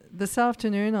This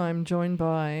afternoon I'm joined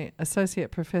by Associate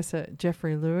Professor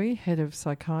Jeffrey Lui, Head of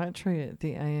Psychiatry at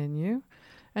the ANU,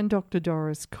 and Dr.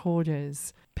 Doris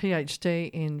Cordes,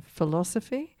 PhD in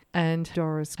Philosophy. And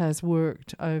Doris has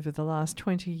worked over the last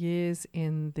 20 years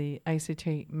in the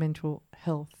ACT mental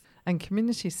health and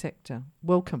community sector.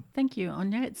 Welcome. Thank you,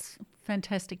 Anya. It's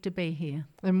fantastic to be here.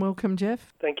 And welcome,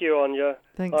 Jeff. Thank you, Anya.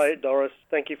 Thanks. Hi, Doris.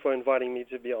 Thank you for inviting me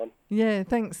to be on. Yeah,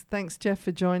 thanks, Jeff,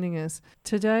 for joining us.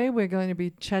 Today we're going to be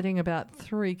chatting about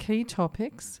three key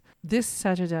topics. This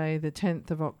Saturday, the 10th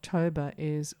of October,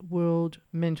 is World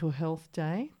Mental Health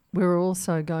Day. We're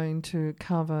also going to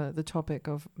cover the topic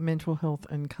of mental health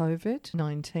and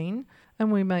COVID-19,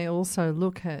 and we may also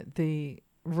look at the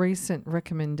recent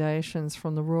recommendations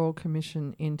from the Royal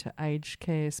Commission into aged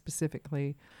care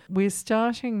specifically. We're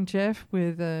starting, Jeff,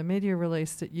 with a media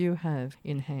release that you have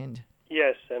in hand.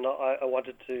 Yes, and I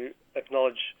wanted to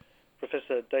acknowledge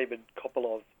Professor David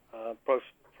Kopilov,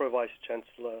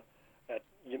 Pro-Vice-Chancellor at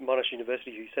Monash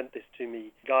University, who sent this to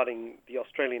me regarding the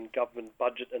Australian government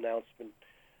budget announcement,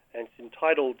 and it's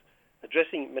entitled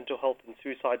Addressing Mental Health and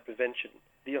Suicide Prevention.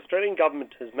 The Australian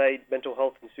government has made mental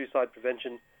health and suicide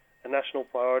prevention a national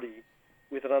priority,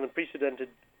 with an unprecedented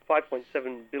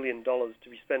 $5.7 billion to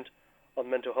be spent on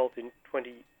mental health in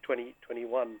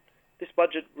 2020-21. This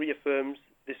budget reaffirms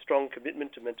this strong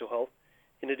commitment to mental health,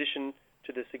 in addition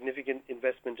to the significant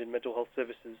investment in mental health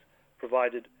services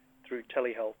provided through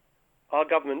telehealth. Our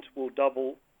government will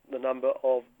double the number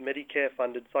of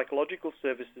Medicare-funded psychological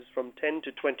services from 10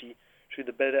 to 20 through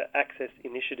the Better Access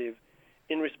Initiative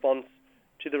in response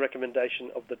to the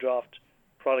recommendation of the draft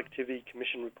Productivity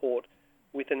Commission report,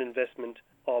 with an investment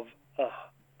of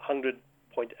 $100.8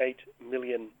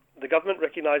 million. The government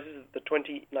recognises that the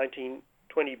 2019-20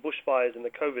 bushfires and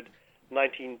the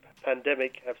COVID-19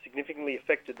 pandemic have significantly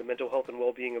affected the mental health and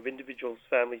well-being of individuals,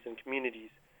 families and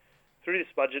communities. Through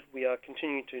this budget, we are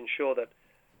continuing to ensure that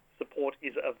support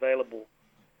is available.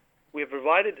 We have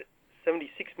provided $76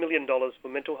 million for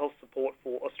mental health support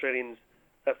for Australians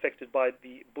affected by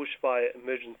the bushfire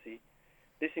emergency.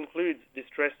 This includes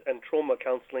distress and trauma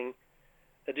counselling,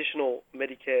 additional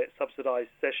Medicare subsidised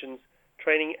sessions,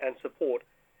 training and support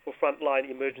for frontline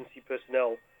emergency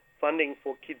personnel, funding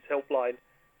for Kids Helpline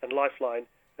and Lifeline,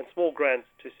 and small grants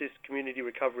to assist community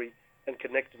recovery and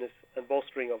connectedness and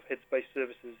bolstering of Headspace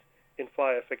services in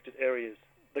fire-affected areas.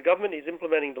 The government is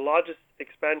implementing the largest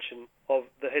expansion of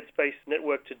the Headspace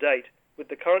network to date, with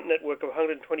the current network of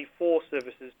 124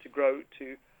 services to grow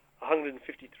to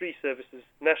 153 services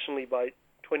nationally by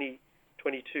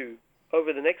 2022.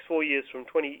 Over the next 4 years, from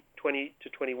 2020 to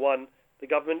 21, the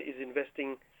government is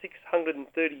investing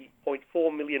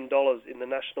 $630.4 million in the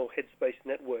national Headspace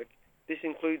network. This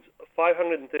includes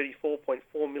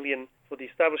 $534.4 million for the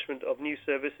establishment of new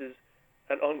services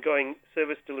and ongoing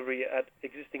service delivery at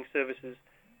existing services,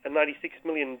 and $96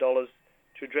 million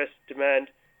to address demand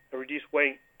and reduce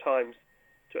wait times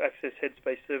to access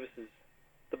Headspace services.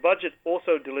 The budget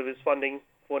also delivers funding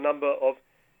for a number of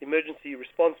emergency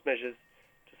response measures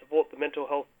to support the mental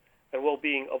health and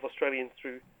well-being of Australians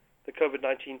through the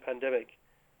COVID-19 pandemic.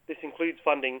 This includes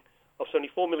funding of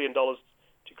 $74 million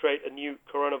to create a new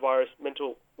coronavirus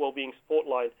mental well-being support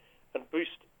line and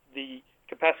boost the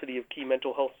capacity of key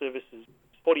mental health services,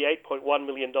 $48.1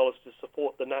 million to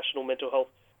support the National Mental Health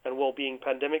and Wellbeing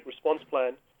Pandemic Response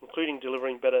Plan, including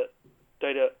delivering better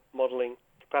data modelling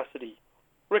capacity.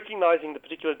 Recognising the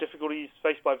particular difficulties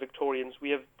faced by Victorians, we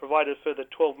have provided a further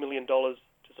 $12 million to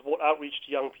support outreach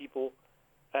to young people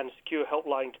and secure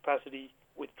helpline capacity,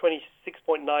 with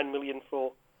 $26.9 million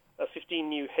for 15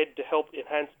 new Head to Help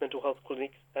enhanced mental health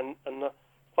clinics and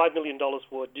 $5 million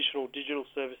for additional digital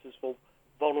services for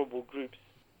vulnerable groups.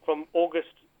 From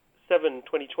August 7,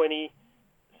 2020,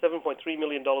 $7.3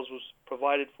 million was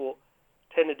provided for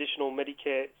 10 additional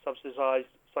Medicare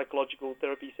subsidized psychological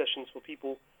therapy sessions for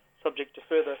people subject to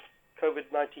further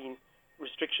COVID-19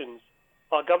 restrictions.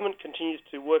 Our government continues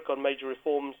to work on major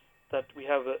reforms that we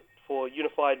have for a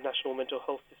unified national mental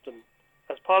health system.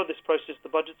 As part of this process, the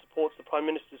budget supports the Prime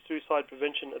Minister's Suicide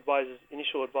Prevention Advisor's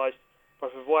initial advice by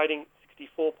providing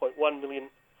 $64.1 million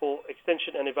for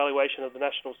extension and evaluation of the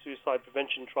national suicide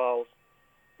prevention trials,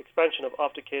 expansion of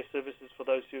aftercare services for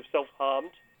those who have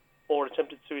self-harmed or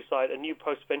attempted suicide, and new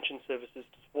post-vention services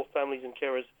to support families and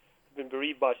carers who have been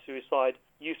bereaved by suicide,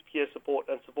 youth peer support,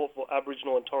 and support for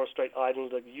Aboriginal and Torres Strait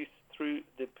Islander youth through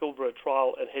the Pilbara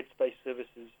trial and Headspace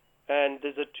services. And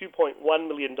there's a $2.1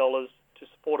 million to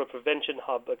support a prevention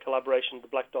hub, a collaboration with the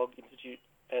Black Dog Institute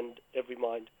and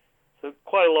Everymind. So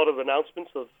quite a lot of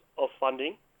announcements of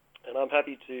funding, and I'm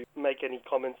happy to make any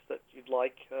comments that you'd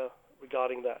like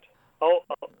regarding that.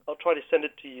 I'll try to send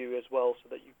it to you as well so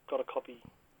that you've got a copy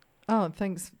Oh,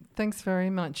 thanks very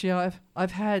much. Yeah,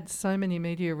 I've had so many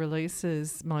media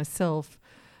releases myself.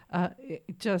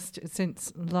 Just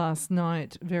since last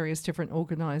night, various different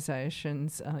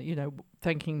organisations,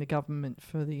 thanking the government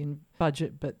for the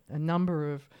budget, but a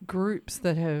number of groups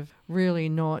that have really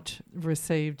not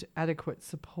received adequate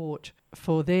support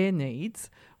for their needs,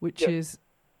 which is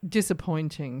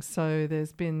disappointing. So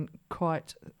there's been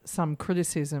quite some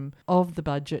criticism of the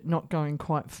budget not going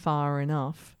quite far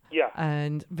enough. Yeah.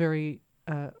 And very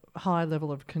high level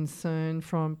of concern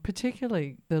from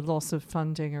particularly the loss of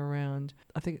funding around,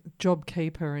 I think,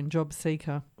 JobKeeper and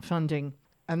JobSeeker funding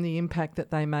and the impact that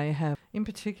they may have. In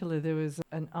particular, there was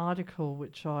an article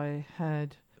which I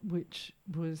had, which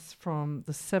was from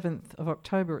the 7th of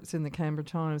October. It's in the Canberra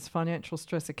Times. Financial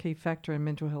stress a key factor in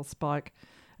mental health spike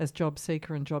as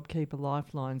JobSeeker and JobKeeper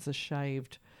lifelines are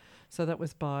shaved. So that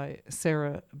was by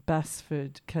Sarah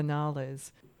Basford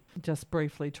Canales. Just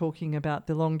briefly talking about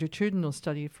the longitudinal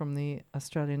study from the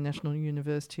Australian National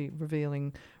University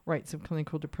revealing rates of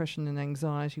clinical depression and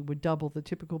anxiety would double the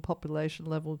typical population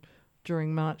level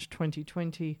during March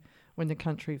 2020 when the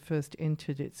country first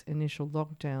entered its initial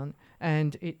lockdown.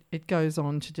 And it goes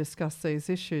on to discuss these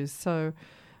issues. So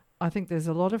I think there's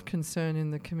a lot of concern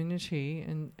in the community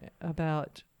and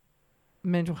about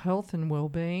mental health and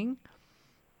well-being,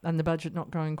 and the budget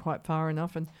not going quite far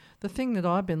enough. And the thing that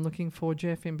I've been looking for,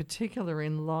 Jeff, in particular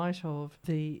in light of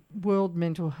the World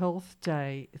Mental Health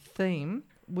Day theme,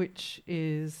 which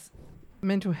is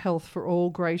mental health for all,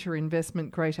 greater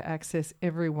investment, greater access,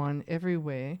 everyone,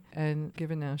 everywhere. And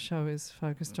given our show is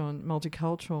focused on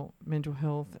multicultural mental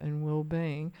health and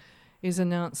well-being, is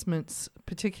announcements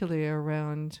particularly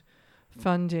around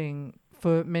funding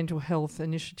for mental health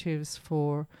initiatives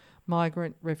for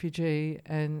migrant, refugee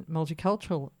and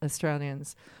multicultural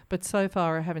Australians. But so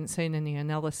far I haven't seen any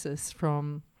analysis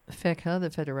from FECA,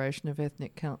 the Federation of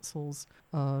Ethnic Councils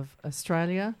of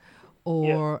Australia,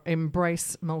 or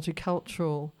Embrace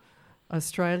Multicultural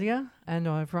Australia. And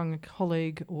I've rung a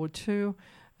colleague or two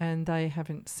and they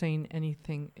haven't seen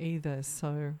anything either.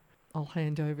 So I'll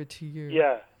hand over to you.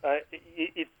 Yeah,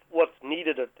 what's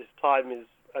needed at this time is,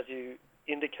 as you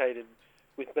indicated,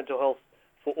 with mental health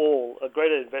for all, a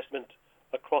greater investment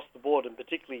across the board, and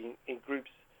particularly in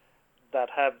groups that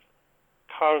have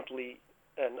currently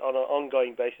and on an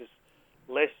ongoing basis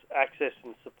less access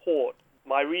and support.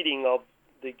 My reading of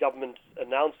the government's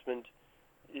announcement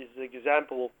is an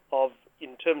example of,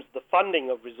 in terms of the funding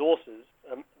of resources,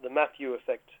 the Matthew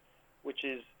effect, which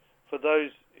is for those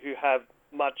who have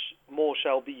much more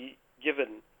shall be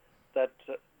given, that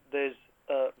there's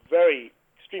a very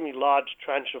extremely large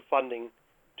tranche of funding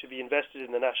to be invested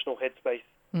in the National Headspace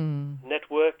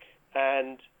network,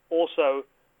 and also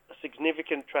a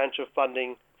significant tranche of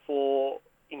funding for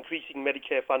increasing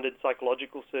Medicare-funded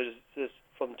psychological services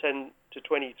from 10 to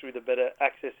 20 through the Better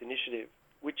Access Initiative,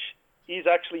 which is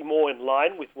actually more in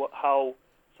line with how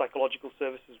psychological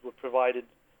services were provided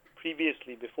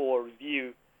previously before a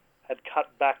review had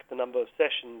cut back the number of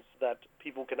sessions that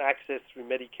people can access through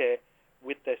Medicare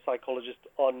with their psychologist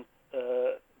on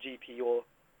GP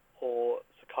or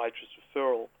psychiatrist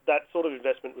referral. That sort of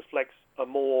investment reflects a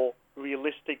more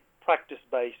realistic practice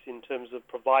base in terms of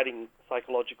providing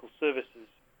psychological services.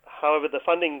 However, the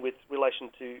funding with relation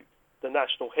to the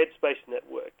National Headspace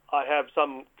Network, I have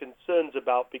some concerns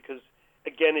about, because,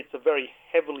 again, it's a very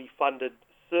heavily funded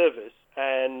service,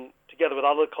 and together with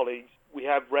other colleagues, we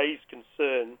have raised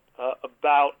concern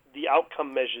about the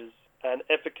outcome measures and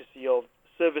efficacy of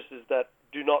services that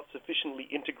do not sufficiently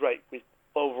integrate with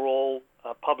overall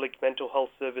public mental health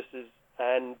services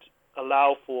and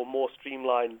allow for a more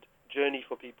streamlined journey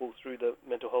for people through the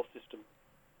mental health system.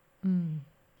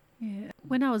 Yeah.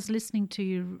 When I was listening to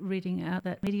you reading out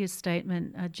that media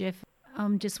statement, Jeff,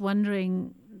 I'm just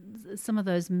wondering some of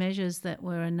those measures that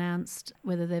were announced,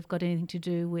 whether they've got anything to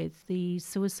do with the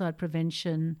suicide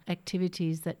prevention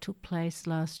activities that took place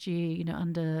last year,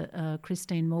 under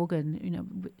Christine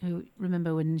Morgan, who,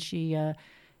 remember when she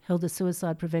held the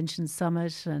Suicide Prevention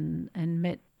Summit and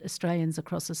met Australians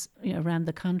across, around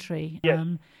the country. Yes.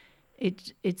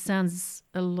 It sounds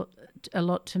a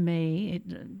lot to me,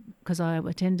 because I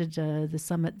attended the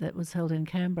summit that was held in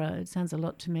Canberra. It sounds a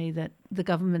lot to me that the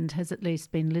government has at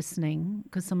least been listening,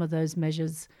 because some of those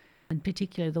measures, and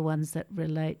particularly the ones that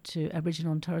relate to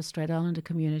Aboriginal and Torres Strait Islander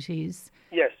communities,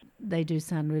 yes, they do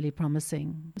sound really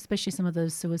promising, especially some of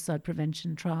those suicide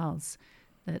prevention trials.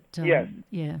 Yes.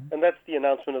 Yeah. And that's the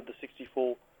announcement of the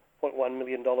 $64.1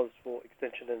 million for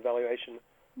extension and evaluation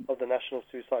of the National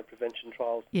Suicide Prevention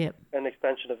Trials, yep, and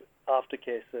expansion of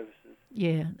aftercare services.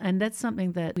 Yeah, and that's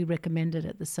something that we recommended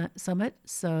at the summit.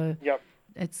 So yep,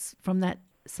 it's from that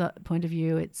point of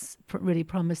view, it's really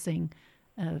promising,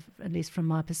 at least from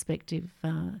my perspective.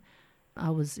 I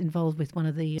was involved with one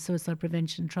of the suicide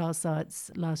prevention trial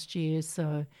sites last year,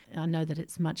 so I know that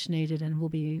it's much needed and will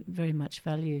be very much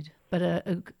valued. But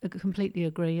I completely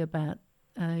agree about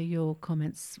your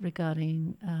comments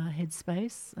regarding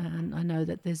Headspace, and I know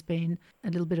that there's been a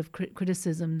little bit of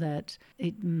criticism that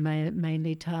it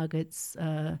mainly targets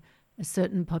a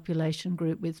certain population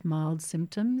group with mild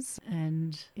symptoms,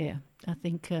 and I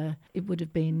think it would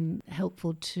have been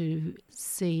helpful to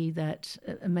see that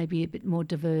maybe a bit more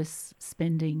diverse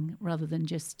spending rather than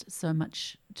just so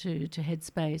much to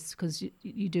Headspace, because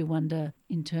you do wonder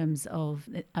in terms of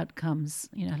outcomes,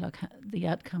 like the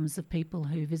outcomes of people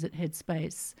who visit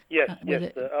Headspace. Yes,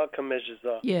 the outcome measures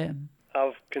are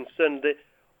of concern.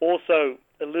 Also,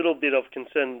 a little bit of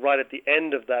concern right at the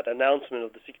end of that announcement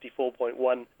of the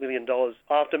 $64.1 million,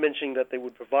 after mentioning that they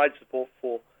would provide support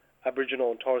for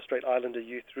Aboriginal and Torres Strait Islander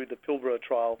youth through the Pilbara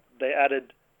trial, they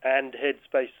added and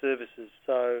Headspace services.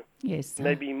 So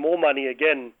maybe more money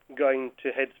again going to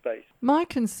Headspace. My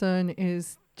concern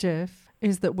is, Jeff,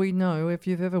 is that we know, if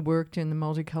you've ever worked in the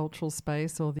multicultural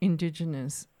space or the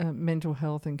Indigenous mental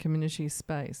health and community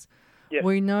space,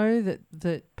 we know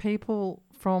that people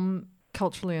from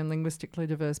culturally and linguistically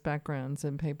diverse backgrounds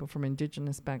and people from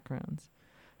Indigenous backgrounds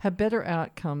have better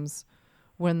outcomes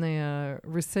when they are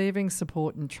receiving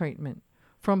support and treatment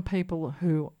from people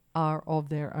who are of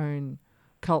their own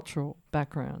cultural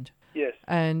background. Yes.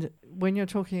 And when you're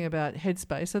talking about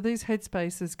Headspace, are these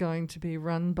Headspaces going to be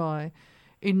run by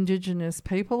Indigenous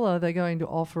people? Are they going to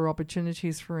offer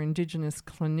opportunities for Indigenous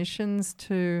clinicians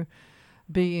to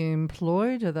be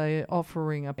employed? Are they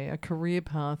offering a career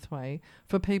pathway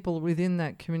for people within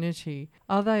that community?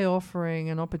 Are they offering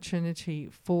an opportunity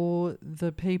for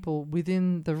the people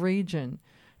within the region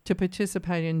to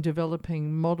participate in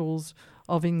developing models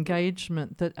of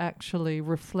engagement that actually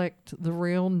reflect the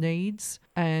real needs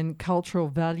and cultural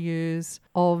values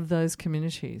of those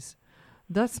communities?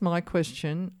 That's my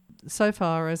question. So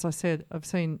far, as I said, I've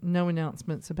seen no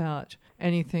announcements about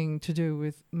anything to do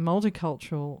with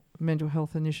multicultural mental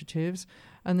health initiatives,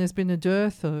 and there's been a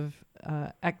dearth of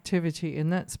activity in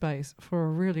that space for a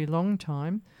really long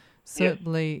time,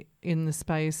 certainly in the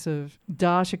space of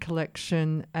data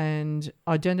collection and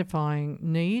identifying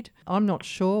need. I'm not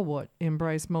sure what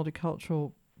Embrace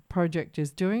Multicultural project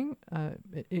is doing.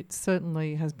 It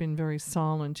certainly has been very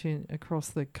silent across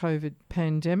the COVID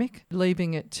pandemic,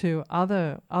 leaving it to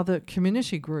other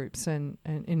community groups and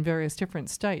in various different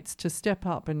states to step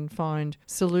up and find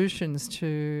solutions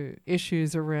to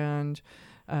issues around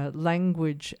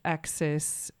language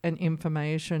access and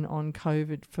information on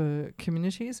COVID for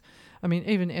communities. I mean,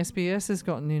 even SBS has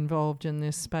gotten involved in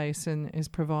this space and is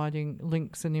providing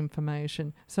links and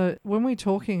information. So when we're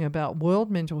talking about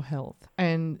World Mental Health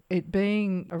and it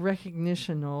being a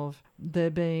recognition of there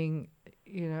being,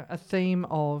 a theme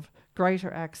of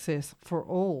greater access for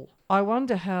all, I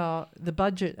wonder how the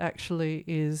budget actually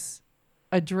is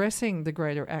addressing the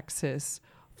greater access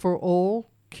for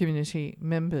all community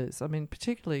members. I mean,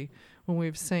 particularly when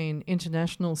we've seen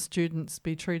international students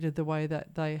be treated the way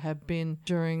that they have been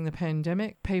during the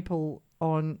pandemic, people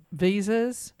on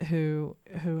visas who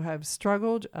have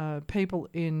struggled, people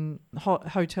in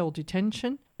hotel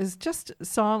detention. There's just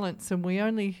silence, and we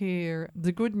only hear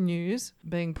the good news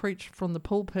being preached from the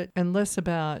pulpit and less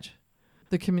about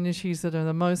the communities that are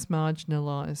the most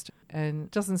marginalised. And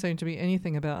it doesn't seem to be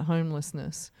anything about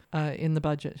homelessness in the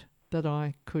budget that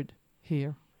I could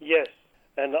hear. Yes,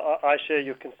 and I share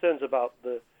your concerns about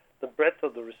the breadth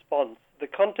of the response. The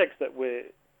context that we're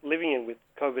living in with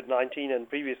COVID-19 and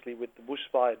previously with the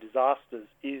bushfire disasters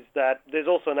is that there's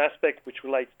also an aspect which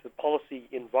relates to policy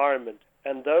environment,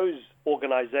 and those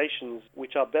organisations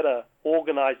which are better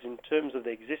organised in terms of the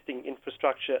existing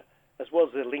infrastructure as well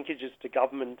as their linkages to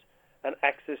government and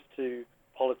access to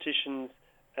politicians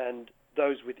and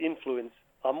those with influence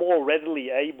are more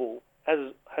readily able, as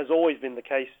has always been the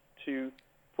case, to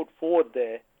put forward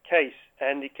their case,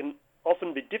 and it can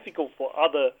often be difficult for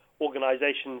other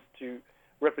organisations to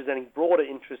representing broader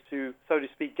interests to, so to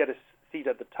speak, get a seat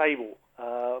at the table.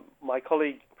 My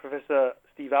colleague, Professor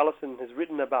Steve Allison, has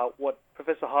written about what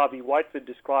Professor Harvey Whiteford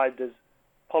described as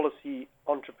policy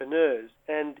entrepreneurs,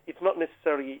 and it's not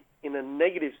necessarily in a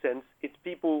negative sense. It's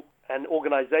people and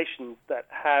organisations that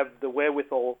have the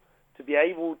wherewithal to be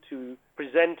able to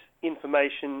present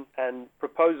information and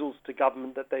proposals to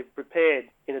government that they've prepared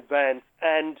in advance.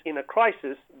 And in a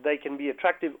crisis, they can be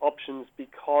attractive options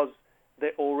because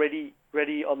they're already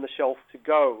ready on the shelf to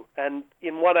go. And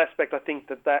in one aspect, I think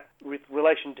that with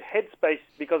relation to Headspace,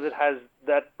 because it has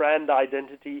that brand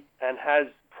identity and has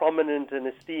prominent and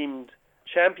esteemed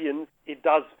champions, it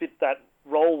does fit that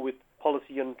role with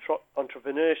policy and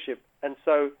entrepreneurship. And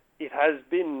so it has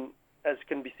been, as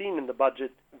can be seen in the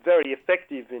budget, very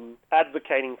effective in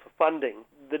advocating for funding.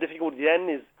 The difficulty then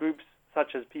is groups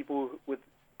such as people with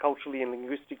culturally and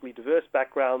linguistically diverse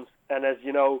backgrounds, and as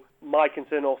you know, my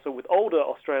concern also with older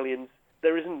Australians,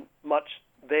 there isn't much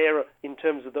there in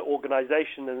terms of the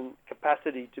organisation and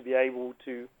capacity to be able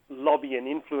to lobby and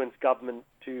influence government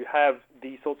to have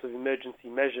these sorts of emergency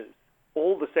measures.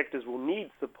 All the sectors will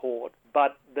need support,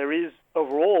 but there is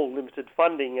overall limited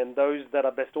funding, and those that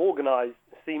are best organised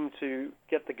seem to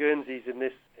get the Guernseys in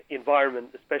this environment,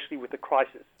 especially with the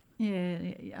crisis. Yeah,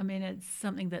 I mean, it's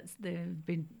something that they've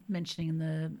been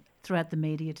mentioning throughout the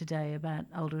media today about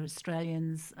older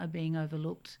Australians are being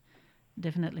overlooked,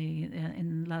 definitely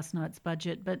in last night's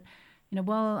budget. But, you know,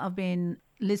 while I've been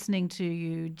listening to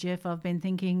you, Jeff, I've been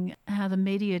thinking how the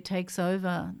media takes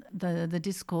over the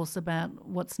discourse about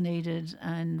what's needed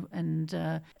and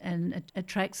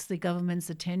attracts the government's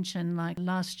attention. Like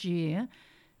last year,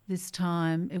 this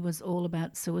time it was all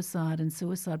about suicide and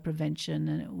suicide prevention,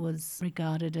 and it was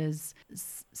regarded as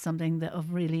something that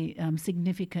of really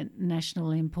significant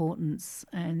national importance.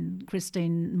 And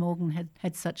Christine Morgan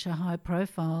had such a high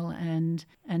profile, and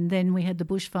then we had the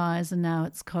bushfires, and now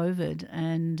it's COVID,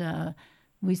 and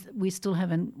we still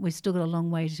got a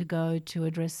long way to go to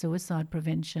address suicide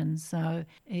prevention. So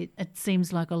it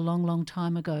seems like a long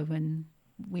time ago when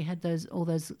we had all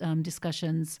those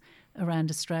discussions around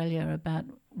Australia about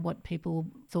what people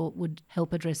thought would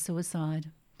help address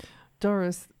suicide.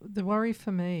 Doris, the worry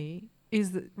for me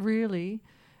is that really,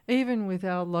 even with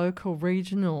our local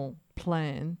regional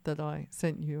plan that I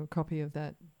sent you a copy of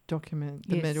that document,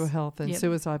 the mental health and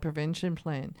suicide prevention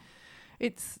plan,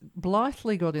 it's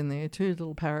blithely got in there 2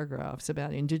 little paragraphs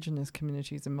about Indigenous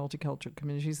communities and multicultural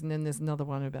communities, and then there's another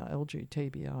one about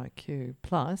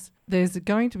LGBTIQ+. There's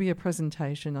going to be a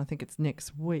presentation, I think it's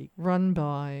next week, run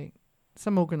by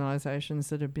some organisations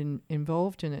that have been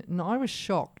involved in it, and I was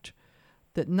shocked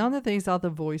that none of these other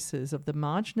voices of the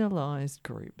marginalised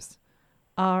groups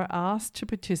are asked to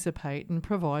participate and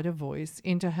provide a voice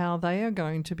into how they are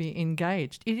going to be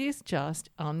engaged. It is just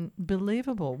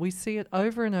unbelievable. We see it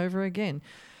over and over again.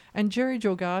 And Jerry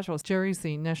Georgatos, Jerry's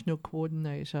the National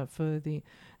Coordinator for the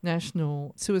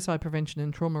National Suicide Prevention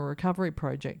and Trauma Recovery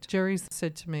Project. Jerry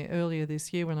said to me earlier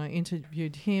this year when I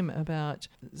interviewed him about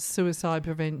suicide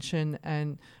prevention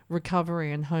and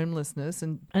recovery and homelessness,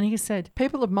 and he said,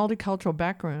 people of multicultural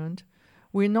background,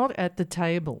 we're not at the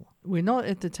table. We're not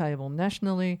at the table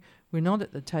nationally. We're not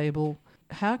at the table.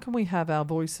 How can we have our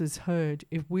voices heard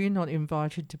if we're not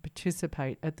invited to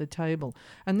participate at the table?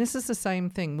 And this is the same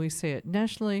thing. We see it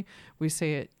nationally, we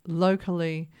see it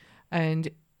locally, and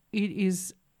it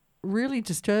is really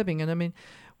disturbing. And I mean,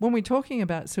 when we're talking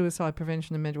about suicide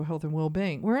prevention and mental health and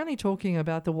well-being, we're only talking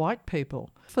about the white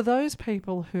people. For those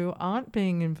people who aren't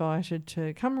being invited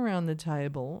to come around the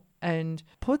table and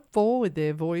put forward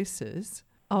their voices,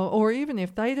 or even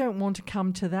if they don't want to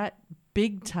come to that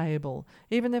big table,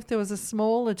 even if there was a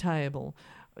smaller table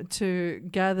to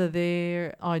gather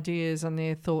their ideas and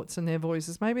their thoughts and their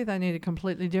voices, maybe they need a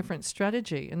completely different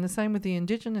strategy. And the same with the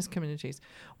Indigenous communities.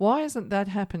 Why isn't that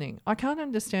happening? I can't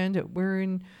understand it.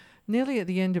 We're nearly at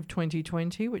the end of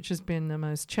 2020, which has been the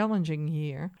most challenging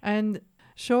year. And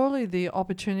surely the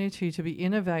opportunity to be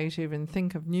innovative and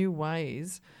think of new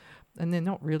ways, and they're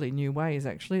not really new ways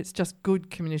actually, it's just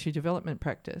good community development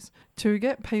practice, to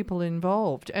get people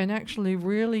involved and actually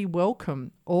really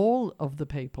welcome all of the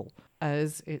people,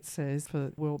 as it says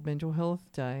for World Mental Health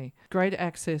Day. Great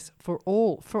access for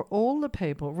all the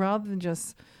people, rather than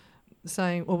just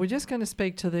saying, well, we're just going to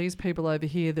speak to these people over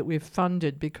here that we've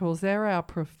funded because they're our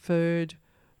preferred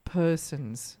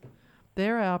persons.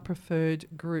 They're our preferred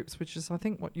groups, which is, I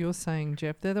think, what you're saying,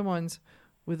 Jeff. They're the ones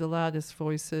with the loudest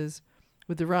voices,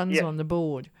 with the runs on the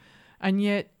board. And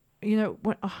yet, you know,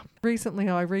 recently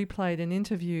I replayed an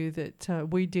interview that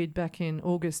we did back in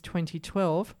August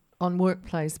 2012 on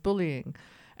workplace bullying.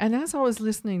 And as I was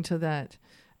listening to that,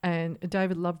 and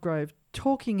David Lovegrove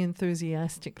talking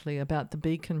enthusiastically about the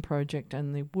Beacon Project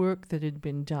and the work that had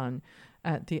been done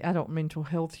at the Adult Mental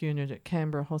Health Unit at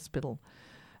Canberra Hospital,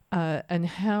 and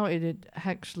how it had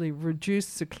actually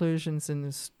reduced seclusions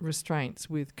and restraints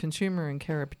with consumer and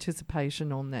carer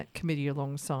participation on that committee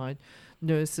alongside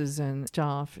nurses and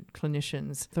staff and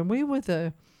clinicians. So we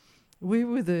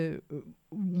were the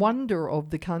wonder of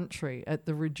the country at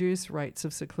the reduced rates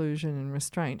of seclusion and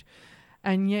restraint.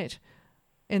 And yet,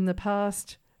 in the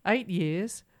past 8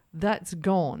 years, that's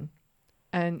gone.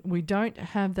 And we don't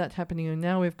have that happening. And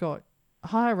now we've got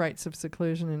higher rates of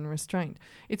seclusion and restraint.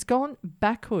 It's gone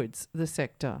backwards, the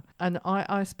sector. And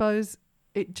I suppose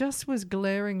it just was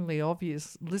glaringly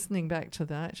obvious listening back to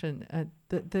that, and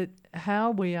that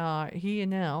how we are here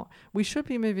now, we should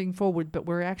be moving forward, but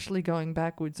we're actually going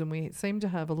backwards. And we seem to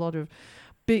have a lot of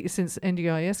big, since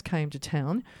NDIS came to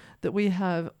town, that we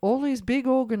have all these big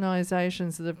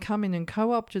organisations that have come in and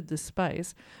co-opted the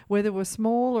space where there were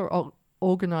smaller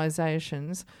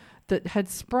organisations that had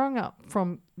sprung up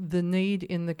from the need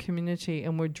in the community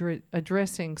and were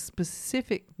addressing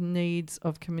specific needs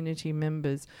of community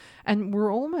members. And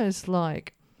we're almost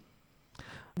like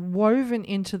woven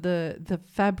into the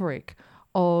fabric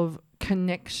of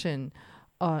connection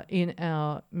in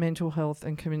our mental health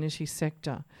and community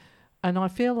sector. And I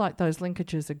feel like those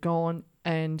linkages are gone,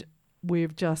 and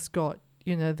we've just got,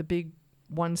 the big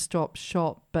one-stop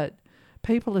shop, but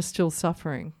people are still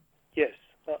suffering. Yes,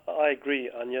 I agree,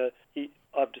 Anya.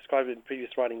 I've described it in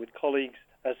previous writing with colleagues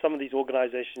as some of these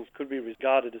organizations could be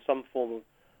regarded as some form of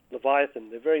Leviathan.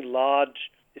 They're very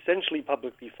large, essentially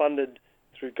publicly funded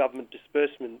through government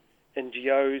disbursement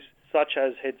NGOs such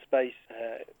as Headspace,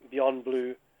 Beyond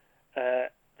Blue,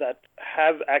 that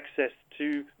have access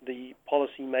to the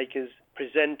policymakers,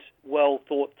 present well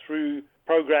thought through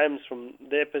programs from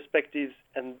their perspectives,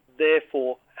 and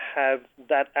therefore have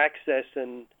that access,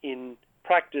 and in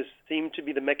practice seem to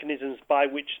be the mechanisms by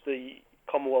which the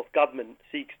Commonwealth Government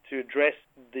seeks to address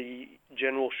the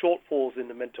general shortfalls in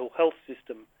the mental health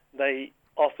system. They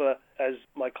offer, as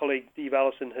my colleague Steve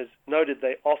Allison has noted,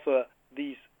 they offer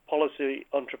these policy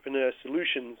entrepreneur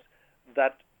solutions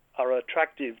that are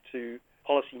attractive to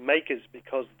policy makers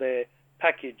because they're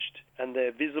packaged and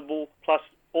they're visible, plus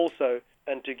also,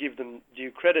 and to give them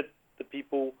due credit, the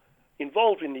people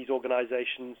involved in these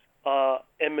organizations are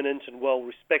eminent and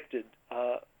well-respected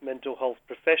mental health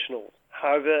professionals.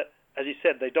 However, as you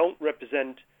said, they don't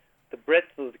represent the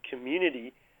breadth of the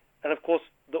community, and of course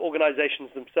the organizations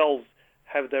themselves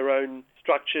have their own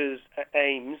structures,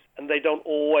 aims, and they don't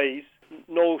always,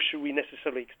 nor should we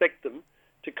necessarily expect them,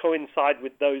 to coincide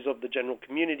with those of the general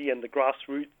community and the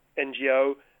grassroots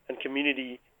NGO and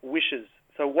community wishes.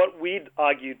 So what we'd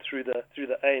argued through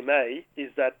the AMA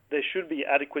is that there should be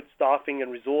adequate staffing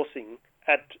and resourcing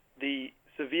at the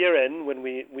severe end when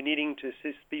we're needing to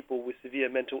assist people with severe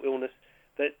mental illness,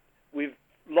 that we've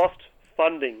lost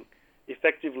funding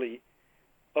effectively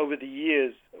over the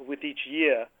years with each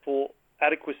year for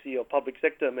adequacy of public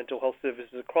sector mental health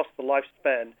services across the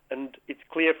lifespan. And it's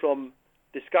clear from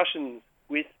discussions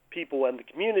with people and the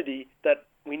community that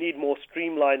we need more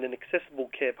streamlined and accessible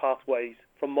care pathways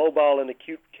from mobile and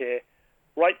acute care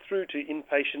right through to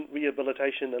inpatient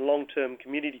rehabilitation and long-term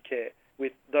community care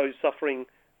with those suffering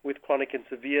with chronic and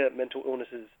severe mental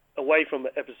illnesses, away from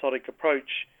an episodic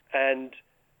approach. And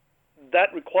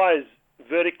that requires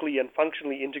vertically and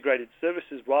functionally integrated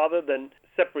services rather than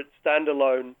separate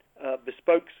standalone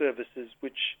bespoke services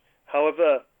which,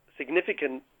 however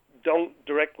significant, don't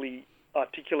directly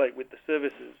articulate with the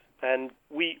services. And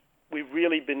we've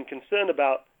really been concerned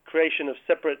about creation of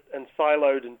separate and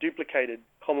siloed and duplicated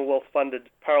Commonwealth-funded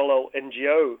parallel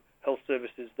NGO health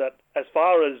services that, as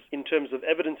far as in terms of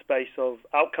evidence base of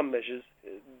outcome measures,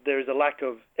 there is a lack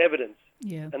of evidence.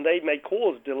 Yeah. And they may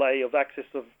cause delay of access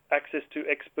to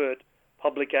expert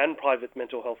public and private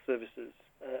mental health services.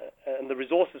 And the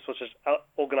resources such as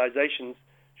organizations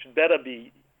should better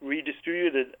be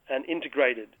redistributed and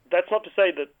integrated. That's not to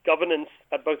say that governance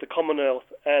at both the Commonwealth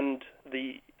and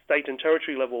the state and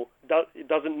territory level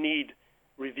doesn't need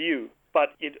review, but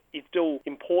it's still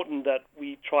important that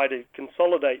we try to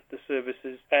consolidate the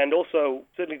services, and also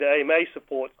certainly the AMA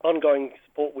supports ongoing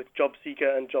support with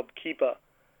JobSeeker and JobKeeper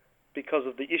because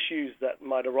of the issues that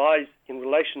might arise in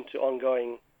relation to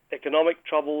ongoing economic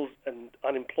troubles and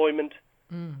unemployment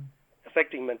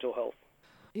affecting mental health.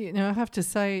 I have to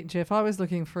say, Jeff, I was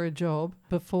looking for a job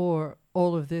before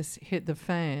all of this hit the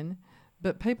fan,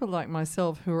 but people like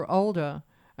myself who are older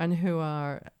and who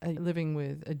are living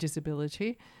with a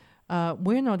disability,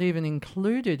 we're not even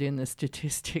included in the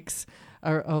statistics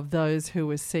of those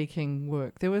who are seeking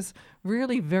work. There was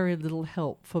really very little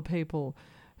help for people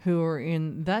who are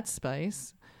in that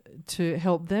space to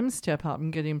help them step up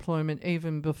and get employment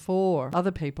even before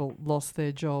other people lost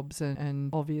their jobs and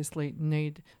obviously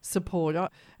need support.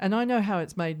 And I know how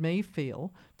it's made me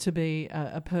feel to be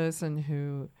a person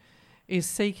who is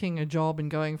seeking a job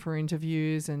and going for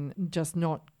interviews and just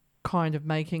not kind of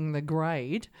making the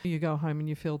grade. You go home and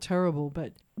you feel terrible.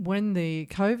 But when the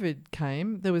COVID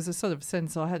came, there was a sort of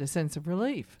sense, I had a sense of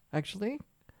relief, actually.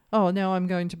 Oh, now I'm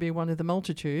going to be one of the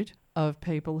multitude of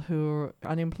people who are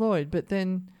unemployed. But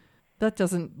then that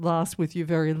doesn't last with you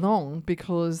very long,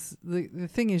 because the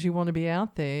thing is, you want to be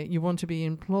out there, you want to be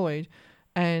employed,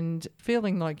 and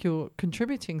feeling like you're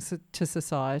contributing to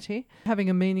society, having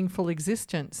a meaningful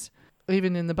existence.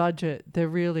 Even in the budget,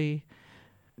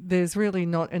 there's really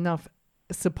not enough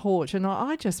support. And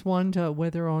I just wonder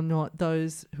whether or not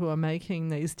those who are making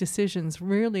these decisions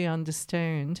really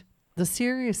understand the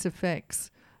serious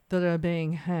effects that are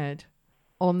being had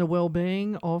on the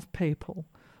well-being of people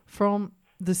from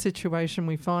the situation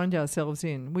we find ourselves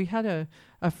in. We had a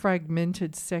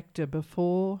fragmented sector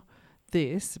before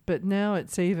this, but now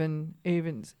it's even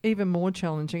more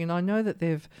challenging. And I know that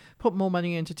they've put more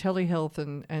money into telehealth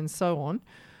and so on,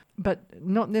 but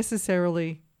not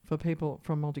necessarily for people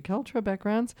from multicultural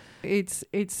backgrounds.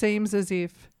 It seems as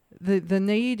if the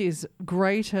need is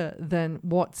greater than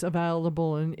what's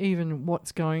available and even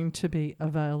what's going to be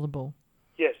available.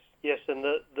 Yes, and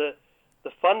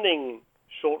the funding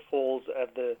shortfalls and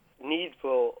the need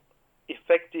for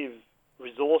effective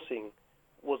resourcing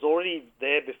was already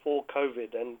there before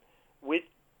COVID, and with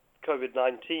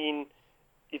COVID-19,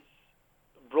 it's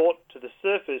brought to the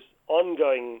surface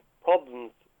ongoing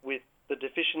problems with the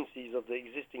deficiencies of the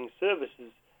existing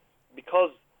services, because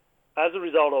as a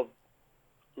result of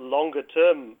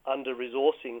longer-term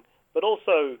under-resourcing, but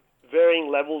also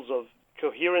varying levels of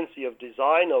coherency of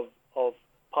design of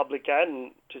public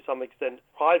and, to some extent,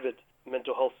 private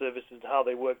mental health services and how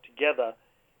they work together,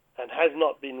 and has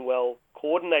not been well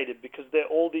coordinated, because there are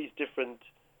all these different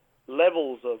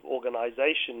levels of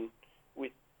organisation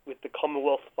with the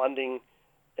Commonwealth funding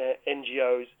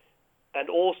NGOs, and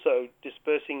also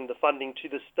dispersing the funding to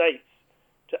the states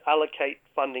to allocate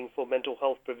funding for mental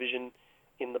health provision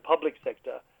in the public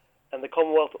sector, and the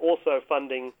Commonwealth also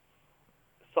funding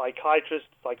psychiatrists,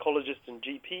 psychologists and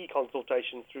GP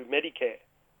consultations through Medicare.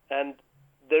 And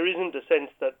there isn't a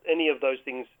sense that any of those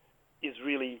things is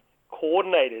really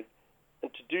coordinated,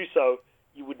 and to do so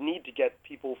you would need to get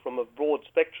people from a broad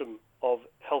spectrum of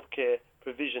healthcare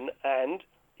provision, and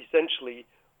essentially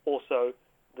also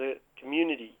the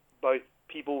community. Both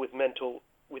people with a mental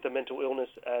illness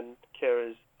and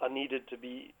carers are needed to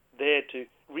be there to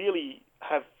really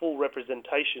have full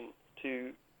representation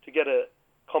to get a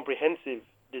comprehensive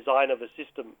design of a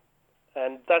system.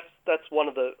 And that's one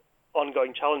of the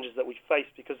ongoing challenges that we face,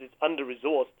 because it's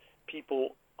under-resourced.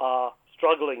 People are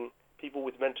struggling, people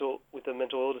with a mental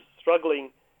illness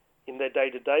struggling in their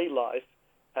day-to-day life,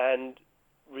 and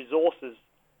resources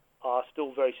are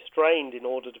still very strained in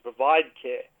order to provide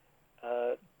care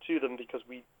to them, because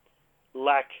we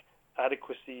lack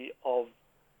adequacy of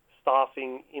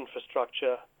staffing,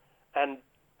 infrastructure, and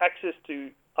access to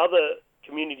other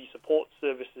community support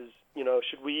services.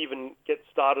 Should we even get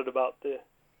started about the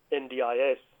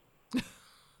NDIS?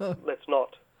 Let's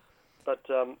not. But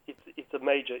it's a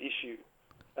major issue,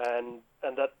 and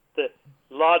that the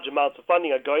large amounts of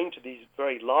funding are going to these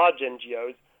very large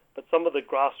NGOs, but some of the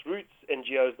grassroots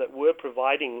NGOs that were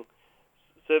providing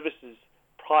services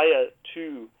prior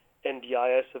to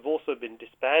NDIS have also been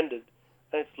disbanded,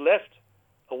 and it's left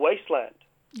a wasteland.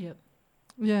 Yep.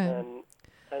 Yeah. And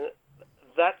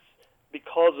that's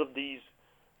because of these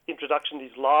introduction,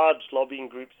 these large lobbying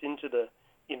groups into the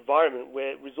environment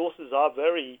where resources are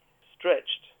very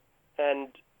stretched, and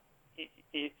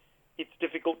it's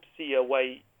difficult to see a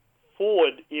way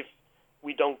forward if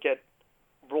we don't get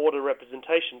broader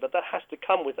representation. But that has to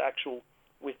come with action.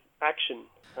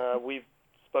 We've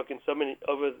spoken so many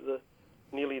over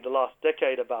nearly the last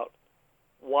decade about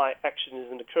why action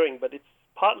isn't occurring, but it's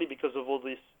partly because of all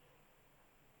this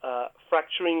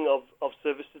fracturing of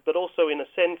services, but also, in a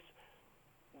sense,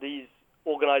 these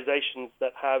organizations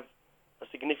that have a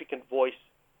significant voice,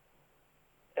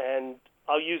 and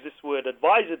I'll use this word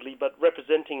advisedly, but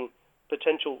representing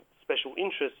potential special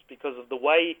interests because of the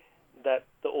way that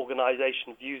the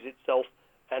organization views itself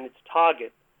and its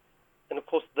target. And of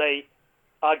course, they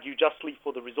argue justly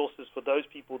for the resources for those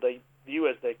people they view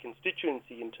as their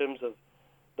constituency in terms of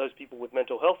those people with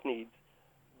mental health needs,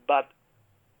 but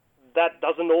that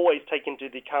doesn't always take into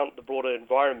account the broader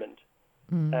environment.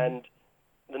 And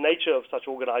the nature of such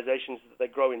organizations is that they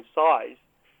grow in size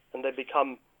and they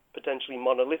become potentially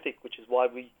monolithic, which is why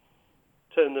we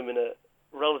term them in a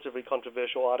relatively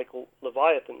controversial article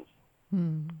Leviathans.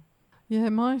 Yeah,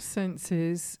 my sense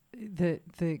is that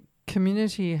the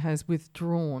community has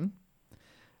withdrawn,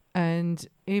 and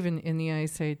even in the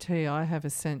ACT, I have a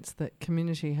sense that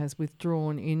community has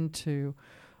withdrawn into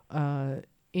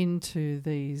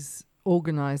these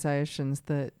organisations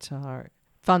that are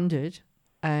funded,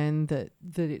 and that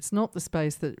it's not the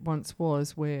space that it once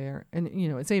was, where, and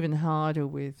it's even harder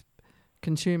with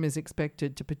consumers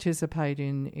expected to participate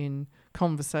in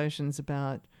conversations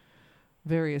about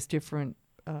various different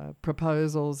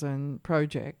proposals and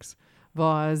projects,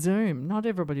 via Zoom. Not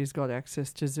everybody's got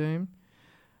access to Zoom.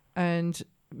 And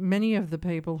many of the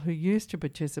people who used to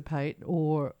participate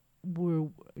or were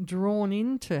drawn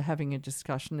into having a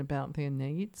discussion about their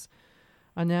needs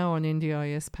are now on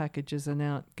NDIS packages and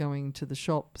out going to the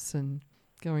shops and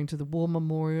going to the War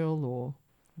Memorial or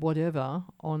whatever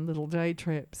on little day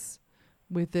trips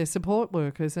with their support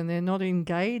workers, and they're not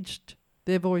engaged.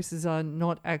 Their voices are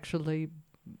not actually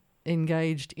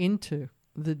engaged into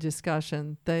the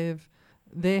discussion.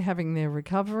 They're having their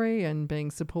recovery and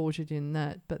being supported in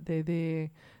that, but they're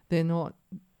not,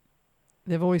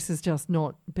 their voice is just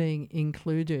not being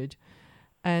included.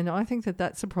 And I think that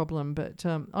that's a problem, but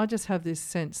I just have this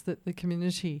sense that the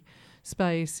community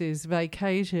space is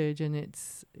vacated, and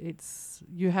it's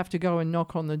you have to go and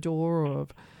knock on the door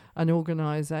of an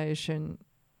organisation,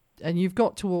 and you've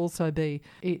got to also be,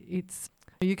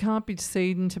 you can't be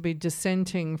seen to be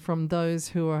dissenting from those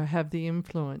who have the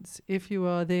influence. If you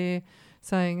are there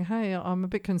saying, hey, I'm a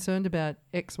bit concerned about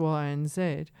X, Y and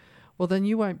Z, well then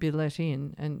you won't be let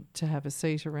in and to have a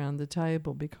seat around the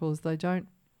table, because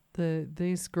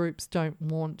these groups don't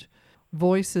want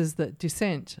voices that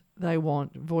dissent. They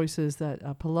want voices that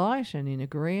are polite and in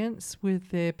agreement with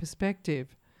their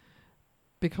perspective,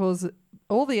 because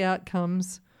all the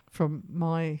outcomes from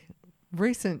my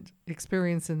recent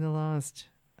experience in the last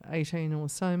 18 or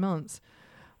so months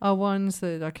are ones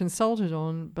that are consulted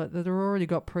on but that are already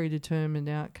got predetermined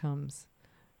outcomes.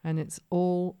 And it's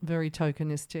all very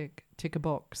tokenistic, tick a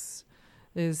box.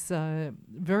 There's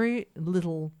very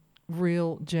little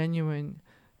real, genuine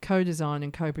co-design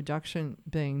and co-production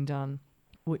being done,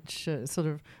 which sort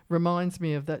of reminds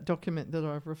me of that document that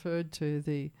I've referred to,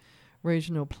 the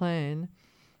regional plan,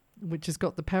 which has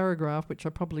got the paragraph, which I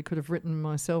probably could have written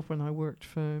myself when I worked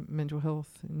for mental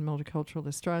health in Multicultural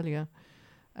Australia.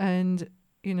 And,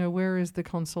 you know, where is the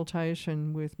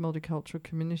consultation with multicultural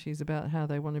communities about how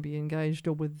they want to be engaged,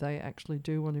 or whether they actually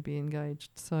do want to be engaged?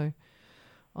 So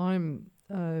I'm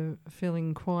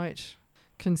feeling quite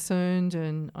concerned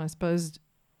and I suppose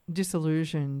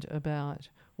disillusioned about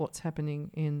what's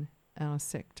happening in our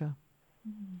sector.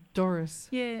 Doris?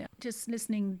 Yeah, just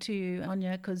listening to you,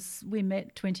 Anya, because we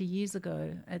met 20 years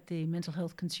ago at the Mental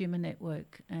Health Consumer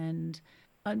Network, and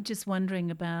I'm just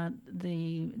wondering about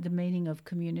the meaning of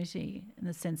community and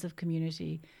the sense of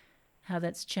community, how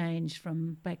that's changed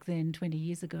from back then 20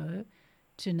 years ago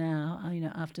to now,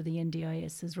 after the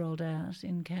NDIS has rolled out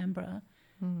in Canberra.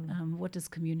 What does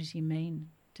community mean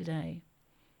today?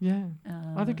 Yeah,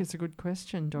 I think it's a good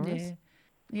question, Doris.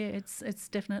 Yeah, it's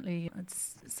definitely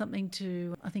something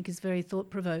I think is very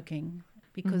thought-provoking,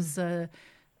 because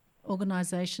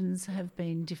organisations have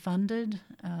been defunded,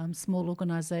 small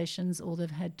organisations, or they've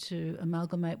had to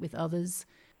amalgamate with others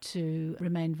to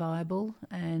remain viable,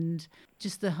 and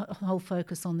just the whole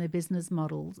focus on their business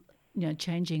model,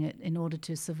 changing it in order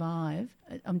to survive.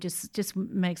 Just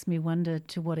makes me wonder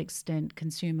to what extent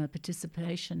consumer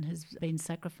participation has been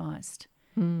sacrificed.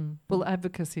 Well,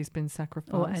 advocacy's been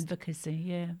sacrificed. Or advocacy,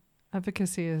 yeah.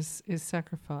 Advocacy is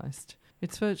sacrificed.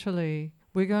 It's virtually,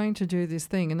 we're going to do this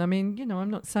thing. And I mean, I'm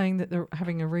not saying that they're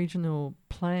having a regional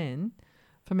plan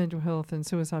for mental health and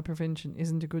suicide prevention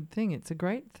isn't a good thing. It's a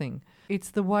great thing. It's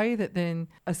the way that then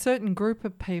a certain group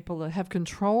of people that have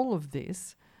control of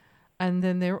this, and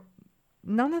then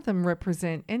none of them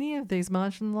represent any of these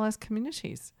marginalised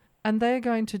communities. And they're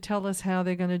going to tell us how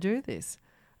they're going to do this.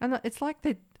 And it's like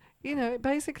that.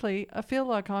 Basically, I feel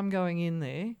like I'm going in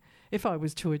there, if I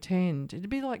was to attend, it'd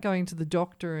be like going to the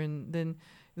doctor, and then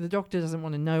the doctor doesn't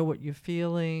want to know what you're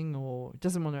feeling or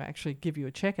doesn't want to actually give you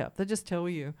a checkup. They just tell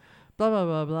you, blah, blah,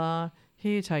 blah, blah,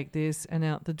 here, take this, and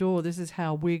out the door. This is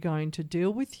how we're going to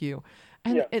deal with you.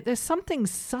 And there's something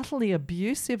subtly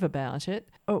abusive about it,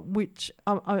 which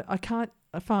I can't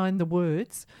find the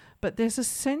words, but there's a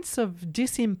sense of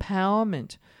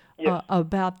disempowerment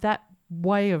about that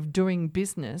way of doing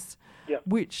business,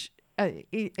 which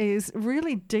is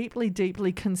really deeply,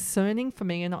 deeply concerning for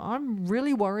me. And I'm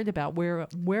really worried about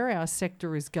where our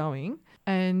sector is going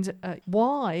and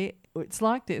why it's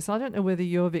like this. I don't know whether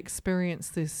you've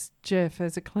experienced this, Jeff,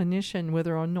 as a clinician,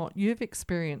 whether or not you've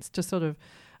experienced to sort of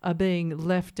being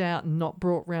left out and not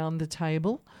brought round the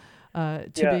table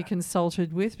to be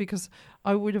consulted with, because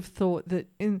I would have thought that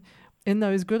in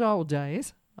those good old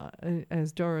days,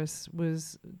 as Doris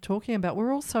was talking about,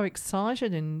 we're all so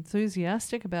excited and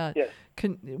enthusiastic about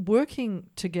working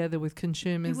together with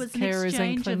consumers, carers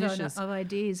and clinicians. Of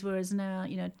ideas, whereas now,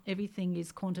 everything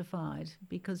is quantified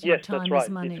because your time is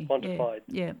money. It's quantified.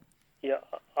 Yeah,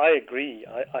 I agree.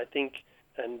 I think,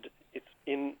 and it's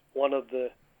in one of the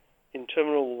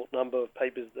interminable number of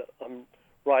papers that I'm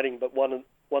writing, but one of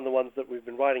the ones that we've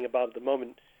been writing about at the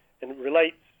moment and it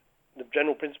relates, the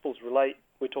general principles relate,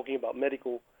 we're talking about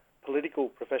medical, political,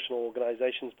 professional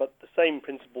organizations, but the same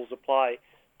principles apply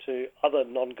to other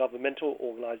non-governmental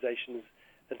organizations,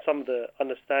 and some of the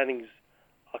understandings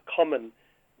are common,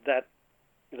 that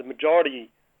the majority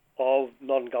of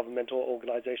non-governmental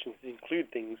organizations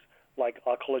include things like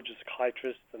our College of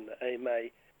Psychiatrists and the AMA,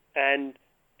 and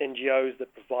NGOs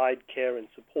that provide care and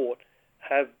support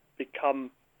have become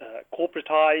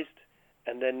corporatized,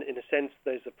 and then in a sense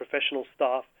there's a professional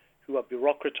staff who are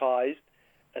bureaucratized,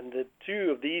 and the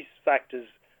two of these factors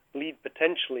lead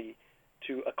potentially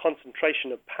to a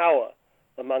concentration of power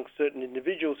among certain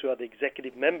individuals who are the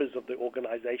executive members of the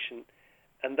organization,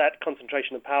 and that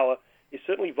concentration of power is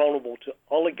certainly vulnerable to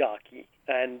oligarchy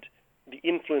and the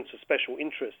influence of special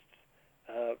interests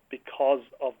because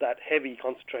of that heavy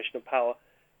concentration of power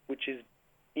which is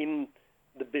in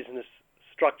the business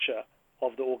structure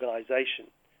of the organization.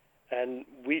 And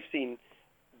we've seen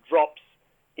drops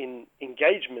in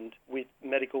engagement with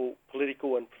medical,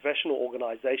 political, and professional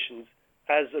organizations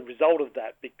as a result of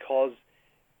that, because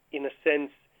in a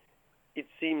sense it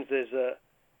seems there's a,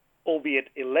 albeit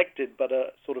elected, but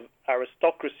a sort of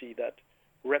aristocracy that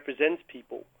represents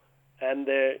people, and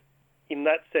they're, in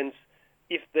that sense,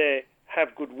 if they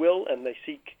have goodwill and they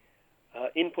seek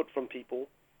input from people,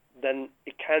 then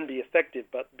it can be effective.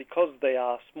 But because they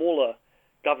are smaller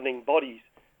governing bodies,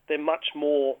 they're much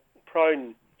more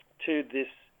prone to this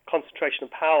concentration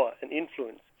of power and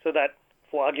influence, so that,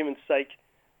 for argument's sake,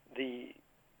 the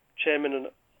chairman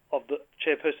of the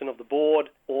chairperson of the board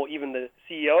or even the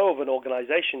CEO of an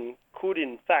organization could,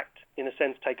 in fact, in a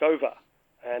sense, take over.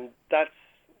 And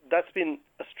that's been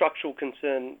a structural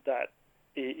concern that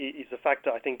is a factor,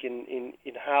 I think, in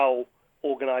how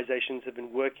organizations have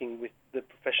been working with the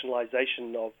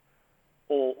professionalization of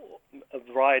a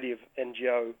variety of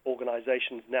NGO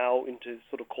organizations now into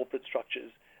sort of corporate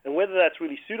structures. And whether that's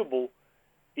really suitable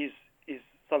is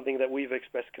something that we've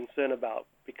expressed concern about,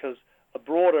 because a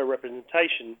broader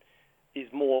representation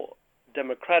is more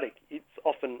democratic. It's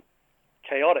often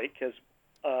chaotic, as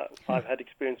I've had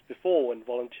experience before when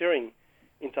volunteering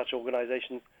in such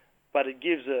organizations, but it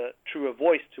gives a truer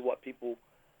voice to what people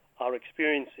are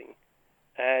experiencing.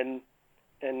 And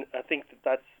I think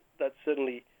that's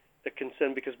certainly a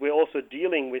concern, because we're also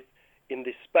dealing with, in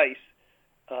this space,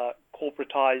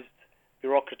 corporatized,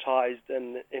 bureaucratized,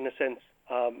 and, in a sense,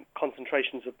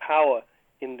 concentrations of power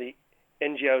in the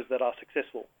NGOs that are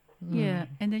successful. Yeah,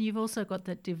 and then you've also got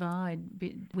that divide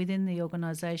within the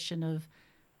organisation of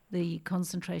the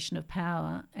concentration of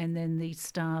power and then the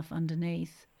staff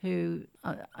underneath who,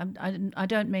 I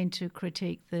don't mean to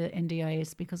critique the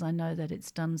NDIS, because I know that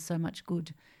it's done so much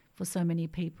good for so many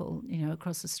people,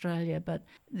 across Australia, but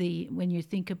when you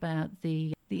think about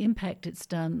the impact it's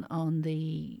done on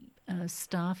the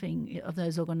staffing of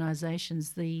those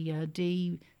organisations,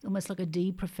 almost like a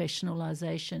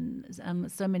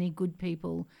deprofessionalisation. So many good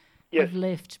people have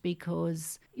left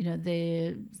because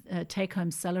their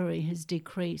take-home salary has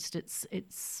decreased.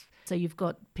 It's so you've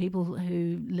got people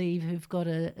who leave who've got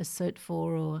a Cert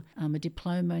 4 or a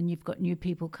diploma, and you've got new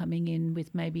people coming in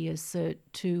with maybe a Cert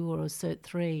 2 or a Cert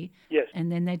 3, and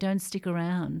then they don't stick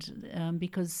around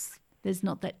because there's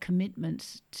not that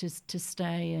commitment to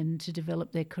stay and to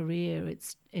develop their career.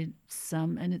 It's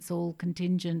and it's all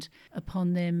contingent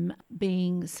upon them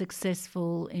being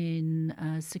successful in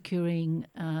securing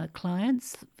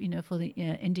clients, for the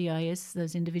NDIS,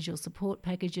 those individual support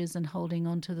packages, and holding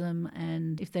on to them.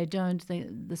 And if they don't,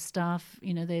 the staff,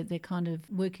 they're kind of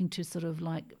working to sort of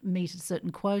like meet a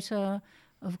certain quota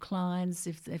of clients.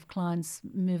 If clients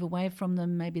move away from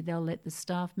them, maybe they'll let the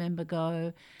staff member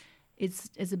go.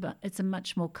 It's a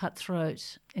much more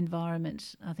cutthroat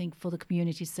environment, I think, for the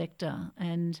community sector.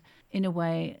 And in a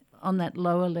way, on that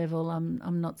lower level,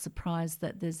 I'm not surprised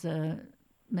that there's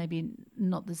maybe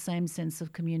not the same sense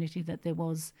of community that there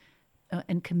was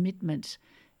and commitment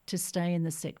to stay in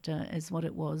the sector as what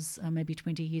it was maybe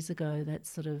 20 years ago. That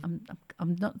sort of,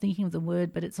 I'm not thinking of the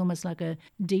word, but it's almost like a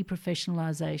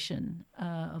deprofessionalisation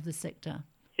of the sector.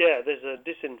 Yeah, there's a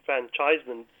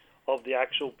disenfranchisement of the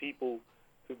actual people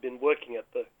who've been working at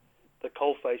the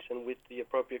coalface and with the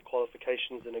appropriate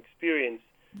qualifications and experience,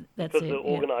 because the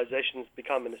organisations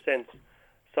become, in a sense,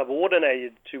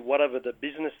 subordinated to whatever the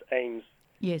business aims,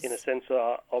 in a sense,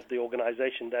 are of the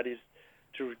organisation, that is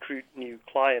to recruit new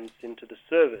clients into the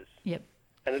service. Yep.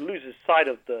 And it loses sight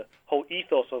of the whole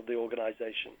ethos of the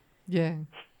organisation. Yeah,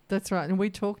 that's right. And we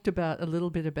talked a little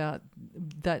bit about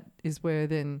that is where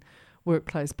then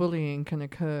workplace bullying can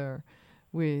occur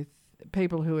with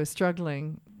people who are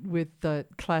struggling with the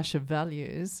clash of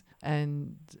values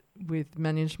and with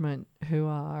management who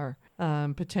are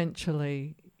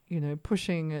potentially,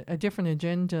 pushing a different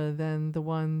agenda than the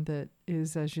one that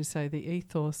is, as you say, the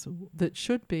ethos that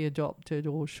should be adopted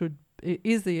or it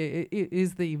is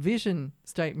the vision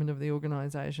statement of the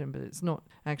organisation, but it's not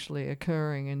actually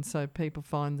occurring, and so people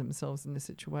find themselves in a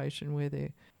situation where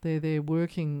they're there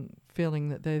working, feeling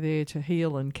that they're there to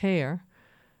heal and care,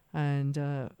 and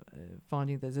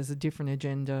finding that there's a different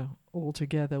agenda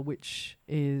altogether, which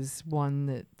is one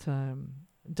that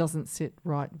doesn't sit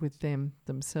right with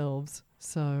themselves.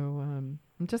 So I'm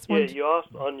just wondering. You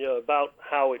asked, Anya, about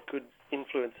how it could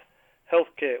influence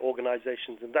healthcare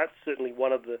organisations, and that's certainly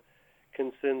one of the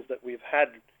concerns that we've had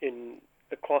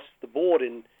across the board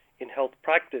in health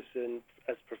practice and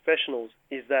as professionals,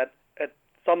 is that at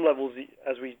some levels,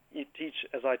 as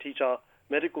I teach our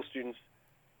medical students,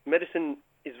 medicine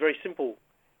is very simple.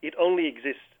 It only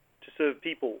exists to serve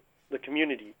people, the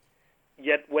community.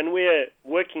 Yet when we're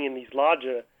working in these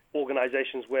larger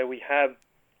organizations where we have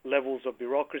levels of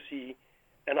bureaucracy,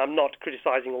 and I'm not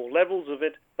criticizing all levels of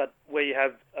it, but where you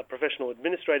have a professional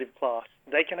administrative class,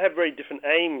 they can have very different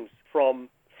aims from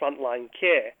frontline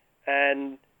care.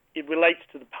 And it relates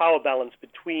to the power balance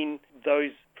between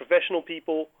those professional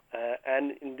people,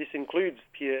 and this includes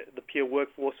the peer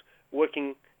workforce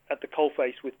working at the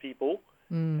coalface with people.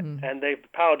 Mm-hmm. And they have the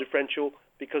power differential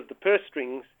because the purse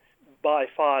strings, by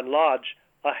far and large,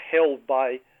 are held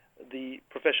by the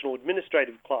professional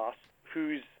administrative class,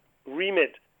 whose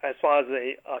remit, as far as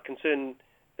they are concerned,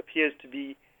 appears to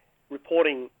be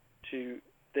reporting to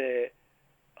their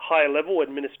higher level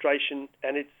administration,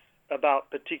 and it's about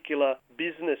particular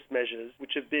business measures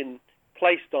which have been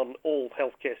placed on all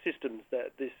healthcare systems,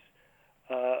 that this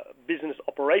business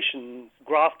operations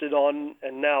grafted on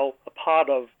and now a part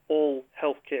of all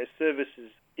healthcare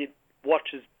services. It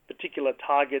watches particular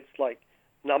targets like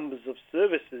numbers of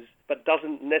services, but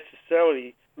doesn't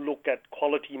necessarily look at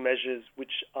quality measures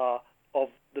which are of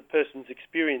the person's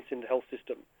experience in the health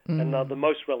system and are the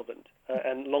most relevant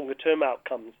and longer-term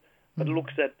outcomes. But it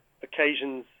looks at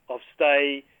occasions of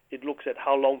stay, it looks at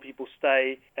how long people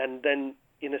stay, and then,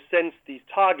 in a sense, these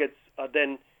targets are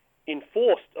then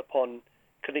enforced upon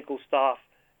clinical staff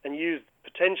and used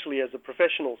potentially as a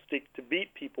professional stick to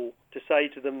beat people, to say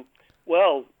to them,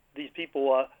 well, these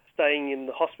people are staying in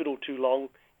the hospital too long,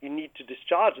 you need to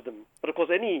discharge them. But of course,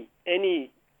 any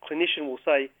clinician will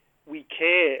say, we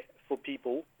care for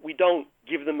people, we don't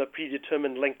give them a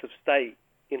predetermined length of stay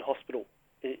in hospital.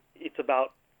 It's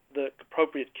about the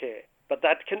appropriate care. But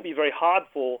that can be very hard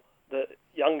for the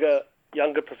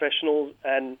younger professionals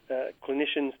and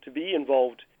clinicians to be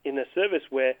involved in a service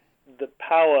where the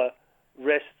power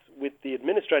rests with the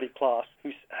administrative class,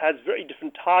 who has very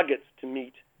different targets to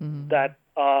meet that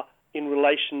are in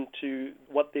relation to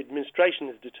what the administration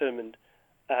has determined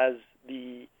as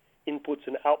the inputs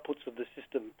and outputs of the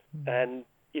system. And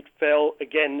it fails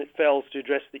to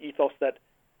address the ethos that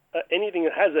anything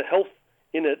that has a health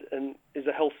in it and is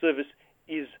a health service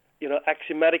is,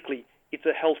 axiomatically, it's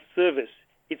a health service.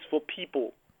 It's for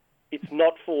people. It's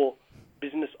not for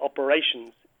business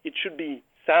operations. It should be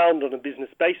sound on a business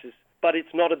basis, but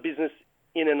it's not a business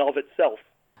in and of itself.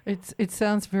 It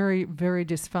sounds very, very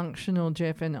dysfunctional,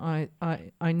 Jeff, and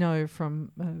I know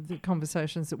from the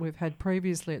conversations that we've had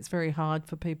previously, it's very hard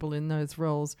for people in those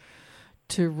roles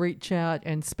to reach out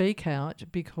and speak out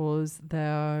because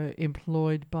they're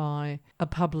employed by a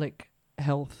public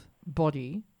health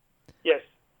body. Yes.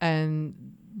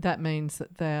 And that means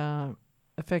that they are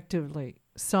effectively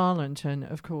silent, and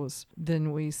of course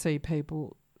then we see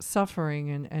people suffering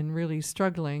and really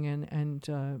struggling and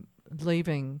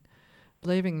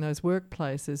leaving those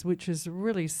workplaces, which is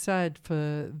really sad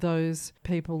for those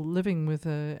people living with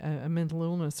a mental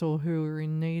illness or who are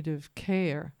in need of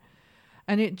care.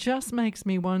 And it just makes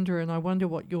me wonder, and I wonder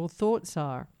what your thoughts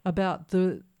are about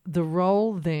the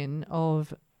role then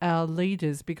of our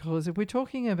leaders, because if we're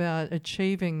talking about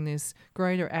achieving this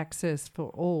greater access for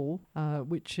all,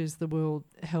 which is the World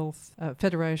Health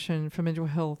Federation for Mental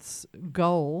Health's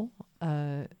goal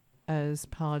as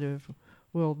part of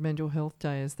World Mental Health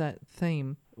Day as that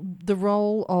theme, the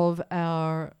role of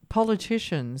our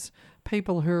politicians,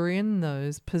 people who are in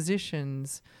those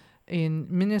positions in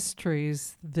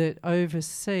ministries that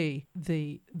oversee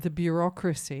the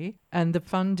bureaucracy and the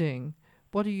funding.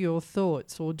 What are your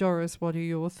thoughts, or Doris, what are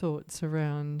your thoughts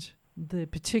around the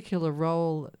particular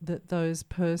role that those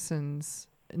persons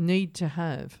need to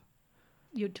have?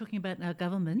 You're talking about our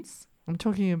governments? I'm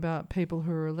talking about people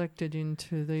who are elected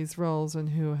into these roles and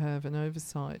who have an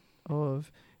oversight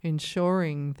of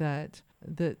ensuring that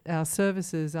our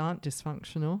services aren't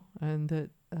dysfunctional and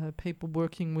that people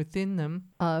working within them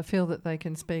feel that they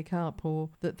can speak up or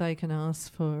that they can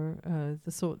ask for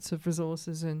the sorts of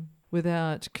resources and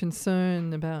without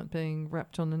concern about being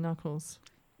rapped on the knuckles?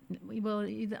 Well,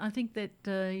 I think that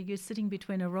you're sitting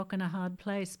between a rock and a hard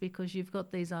place because you've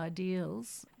got these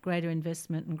ideals, greater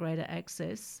investment and greater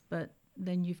access, but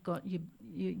then you've got your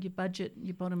budget,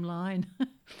 your bottom line,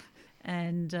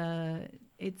 and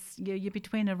you're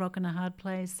between a rock and a hard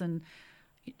place. And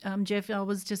Jeff, I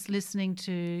was just listening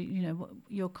to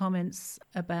your comments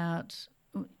about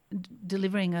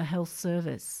delivering a health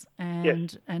service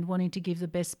and wanting to give the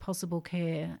best possible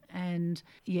care, and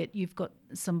yet you've got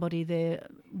somebody there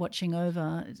watching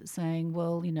over saying,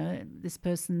 well, this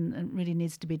person really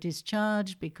needs to be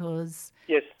discharged because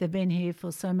they've been here for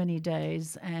so many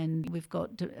days and we've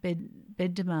got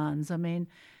bed demands. I mean,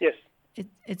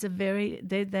 it's a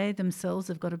they themselves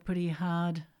have got a pretty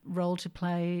hard role to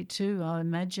play too, I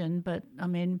imagine. But I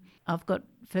mean, I've got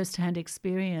first-hand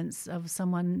experience of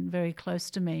someone very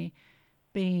close to me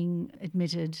being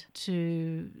admitted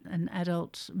to an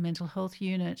adult mental health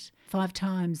unit 5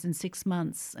 times in 6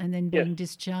 months and then being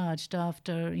discharged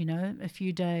after, a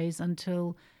few days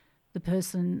until the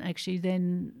person actually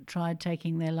then tried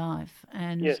taking their life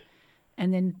and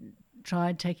then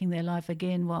tried taking their life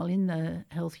again while in the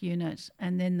health unit,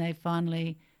 and then they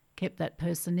finally kept that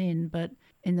person in. But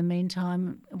in the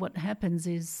meantime, what happens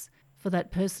is for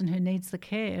that person who needs the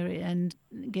care and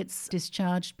gets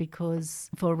discharged because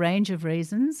for a range of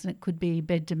reasons, it could be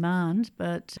bed demand,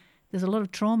 but there's a lot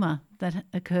of trauma that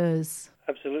occurs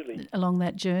along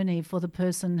that journey for the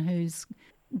person who's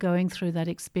going through that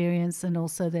experience and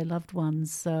also their loved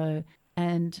ones. So,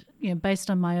 and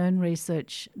based on my own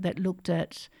research that looked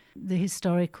at the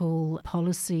historical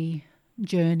policy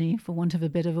journey, for want of a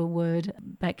better word,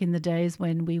 back in the days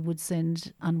when we would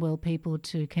send unwell people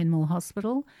to Kenmore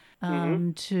Hospital,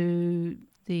 to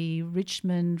the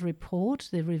Richmond report,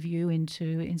 the review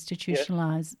into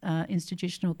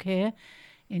institutional care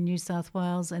in New South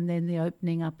Wales, and then the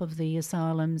opening up of the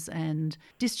asylums and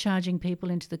discharging people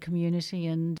into the community.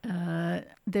 And there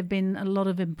have been a lot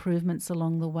of improvements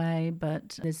along the way,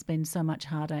 but there's been so much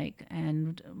heartache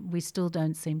and we still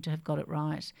don't seem to have got it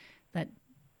right. That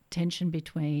tension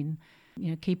between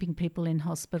keeping people in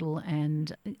hospital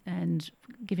and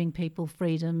giving people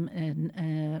freedom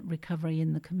and recovery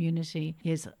in the community.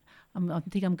 Yes, I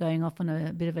think I'm going off on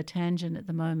a bit of a tangent at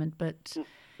the moment, but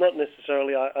not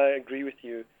necessarily. I agree with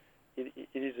you. It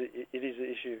is an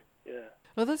issue. Yeah.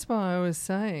 Well, that's why I was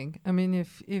saying. I mean,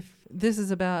 if this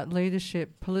is about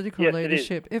leadership, political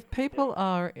leadership, if people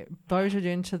are voted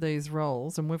into these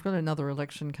roles, and we've got another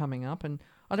election coming up, and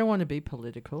I don't want to be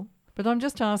political, but I'm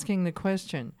just asking the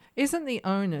question, isn't the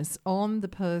onus on the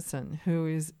person who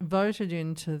is voted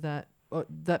into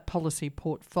that policy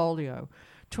portfolio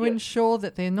to ensure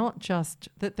that they're not just,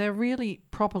 that they're really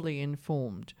properly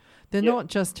informed? They're not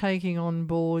just taking on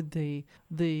board the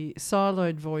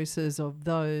siloed voices of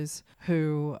those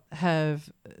who have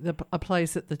a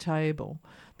place at the table,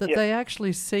 that they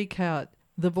actually seek out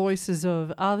the voices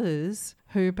of others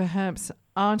who perhaps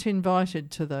aren't invited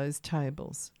to those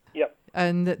tables.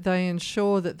 And that they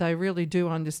ensure that they really do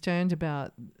understand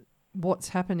about what's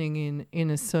happening in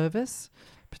a service,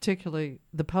 particularly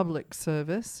the public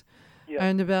service,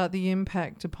 and about the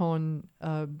impact upon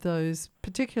those,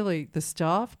 particularly the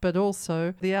staff, but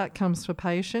also the outcomes for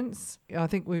patients. I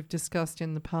think we've discussed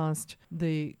in the past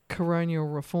the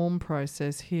coronial reform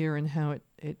process here and how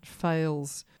it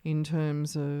fails in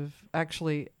terms of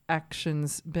actually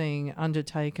actions being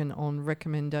undertaken on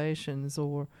recommendations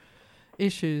or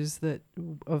issues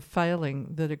of failing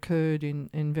that occurred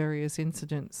in various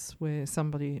incidents where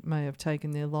somebody may have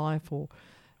taken their life or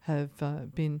have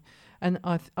been... And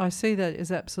I see that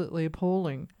as absolutely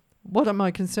appalling. What my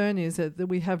concern is that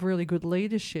we have really good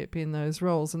leadership in those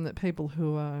roles, and that people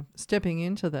who are stepping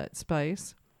into that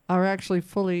space are actually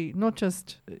fully not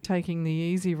just taking the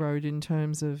easy road in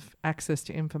terms of access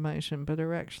to information, but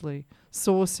are actually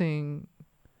sourcing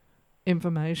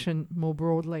information more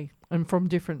broadly and from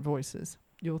different voices.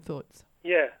 Your thoughts?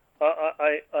 Yeah,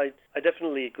 I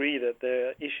definitely agree that there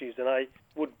are issues, and I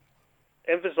would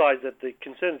emphasize that the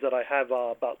concerns that I have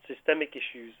are about systemic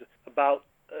issues, about,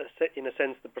 in a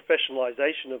sense, the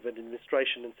professionalization of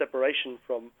administration and separation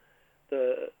from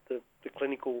the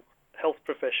clinical health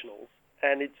professionals.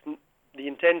 And the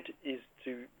intent is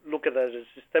to look at that as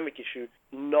a systemic issue,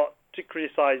 not to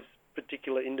criticize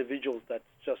particular individuals. That's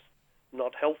just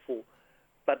not helpful.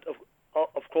 But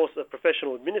of course, a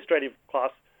professional administrative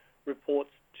class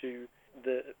reports to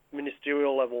the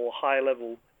ministerial level or higher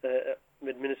level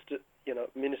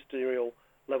ministerial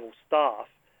level staff,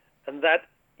 and that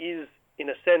is, in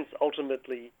a sense,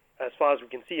 ultimately, as far as we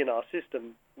can see in our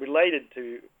system, related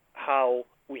to how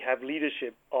we have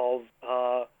leadership of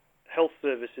health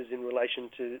services in relation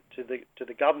to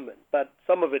the government. But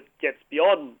some of it gets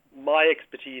beyond my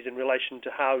expertise in relation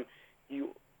to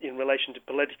in relation to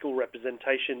political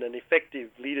representation and effective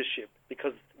leadership,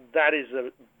 because that is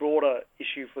a broader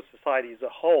issue for society as a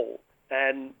whole.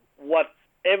 And what's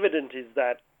evident is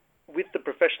that with the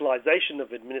professionalization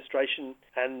of administration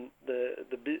and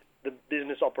the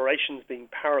business operations being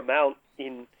paramount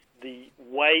in the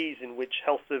ways in which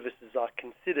health services are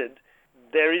considered,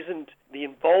 there isn't the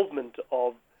involvement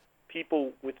of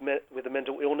people with a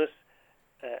mental illness,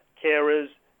 carers,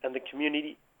 and the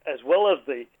community, as well as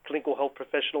the clinical health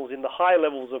professionals in the high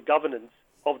levels of governance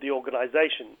of the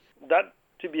organization. That,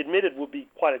 to be admitted, would be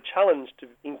quite a challenge to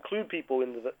include people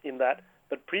in that.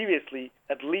 But previously,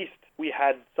 at least, we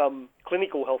had some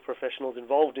clinical health professionals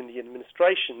involved in the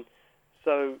administration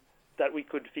so that we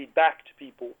could feed back to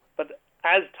people. But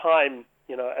as time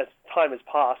has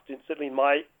passed, and certainly in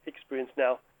my experience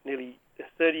now, nearly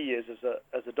 30 years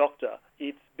as a doctor,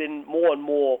 it's been more and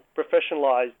more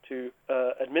professionalized to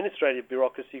administrative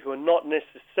bureaucracy who are not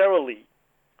necessarily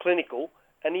clinical,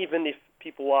 and even if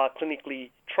people are clinically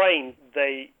trained,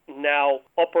 they now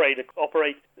operate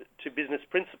to business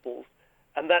principles,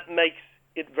 and that makes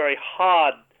it very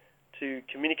hard to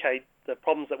communicate the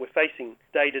problems that we're facing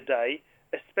day to day,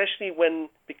 especially when,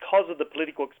 because of the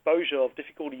political exposure of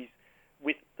difficulties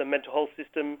with the mental health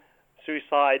system,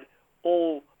 suicide,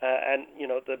 and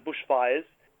the bushfires,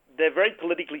 they're very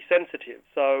politically sensitive.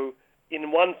 So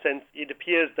in one sense, it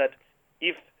appears that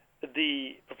if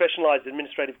the professionalized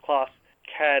administrative class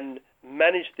can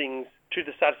manage things to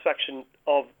the satisfaction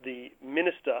of the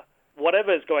minister,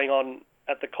 whatever is going on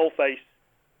at the coalface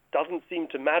doesn't seem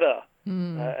to matter,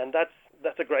 and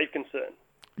that's a grave concern.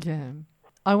 Yeah.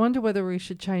 I wonder whether we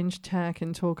should change tack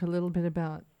and talk a little bit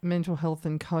about mental health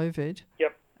and COVID.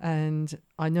 Yep. And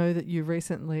I know that you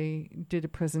recently did a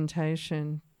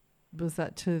presentation. Was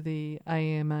that to the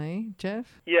AMA,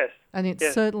 Jeff? Yes. And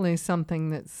it's certainly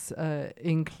something that's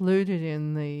included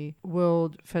in the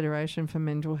World Federation for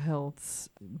Mental Health's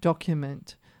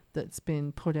document that's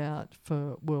been put out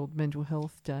for World Mental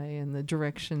Health Day, and the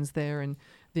directions there and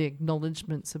the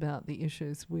acknowledgements about the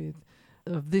issues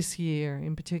of this year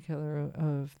in particular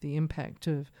of the impact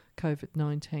of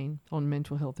COVID-19 on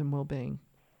mental health and well-being.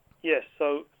 Yes,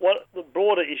 so one of the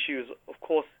broader issues, of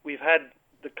course, we've had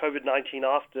the COVID-19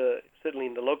 after, certainly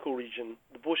in the local region,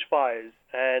 the bushfires,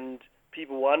 and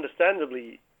people were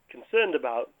understandably concerned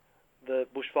about the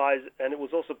bushfires, and it was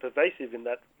also pervasive in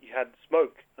that you had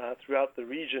smoke throughout the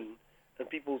region, and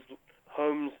people's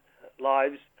homes,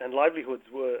 lives, and livelihoods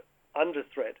were under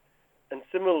threat. And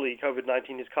similarly,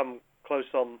 COVID-19 has come close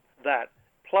on that.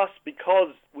 Plus,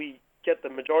 because we get the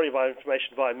majority of our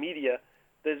information via media,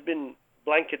 there's been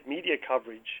blanket media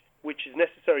coverage, which is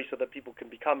necessary so that people can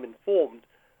become informed,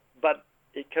 but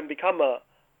it can become a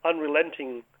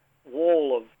unrelenting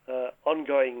wall of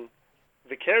ongoing,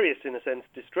 vicarious, in a sense,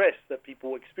 distress that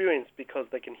people experience because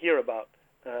they can hear about.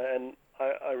 And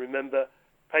I remember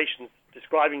patients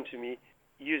describing to me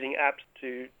using apps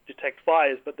to detect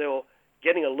fires, but they were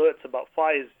getting alerts about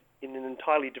fires in an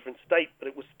entirely different state, but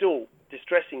it was still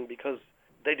distressing because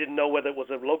they didn't know whether it was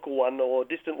a local one or a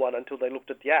distant one until they looked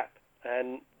at the app.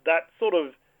 And that sort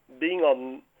of being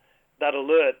on that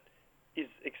alert is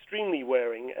extremely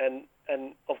wearing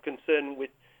and of concern with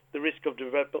the risk of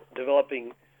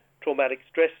developing traumatic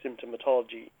stress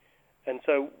symptomatology. And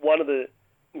so one of the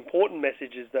important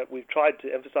messages that we've tried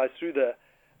to emphasize through the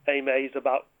AMA is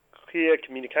about clear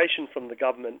communication from the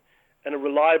government and a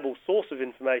reliable source of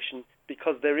information,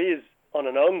 because there is, on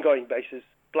an ongoing basis,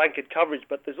 blanket coverage,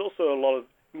 but there's also a lot of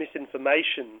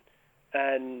misinformation.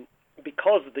 And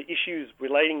because the issues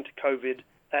relating to COVID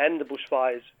and the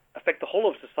bushfires affect the whole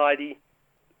of society,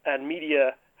 and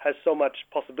media has so much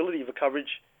possibility for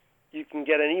coverage, you can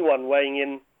get anyone weighing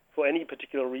in for any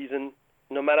particular reason,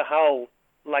 no matter how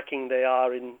lacking they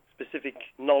are in specific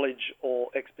knowledge or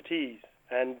expertise.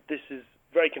 And this is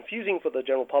very confusing for the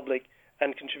general public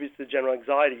and contributes to general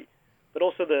anxiety. But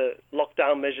also the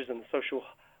lockdown measures and the social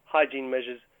hygiene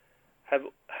measures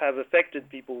have affected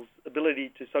people's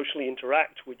ability to socially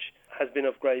interact, which has been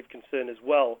of grave concern as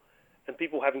well. And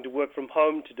people having to work from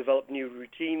home to develop new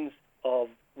routines of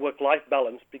work-life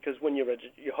balance, because when you're at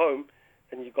your home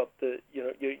and you've got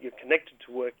you're connected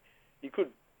to work, you could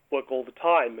work all the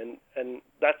time, and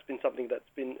that's been something that's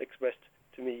been expressed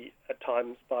to me at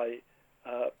times by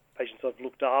patients I've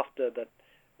looked after, that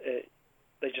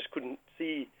they just couldn't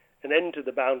see an end to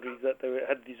the boundaries, that they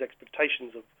had these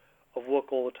expectations of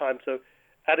work all the time. So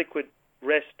adequate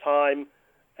rest time,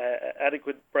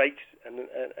 adequate breaks,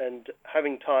 and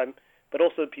having time, but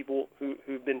also people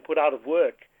who've been put out of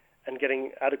work and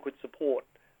getting adequate support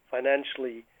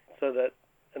financially,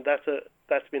 and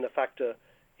that's been a factor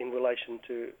in relation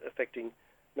to affecting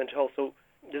mental health. So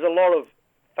there's a lot of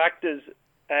factors,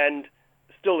 and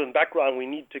still in background we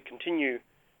need to continue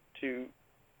to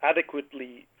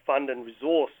adequately fund and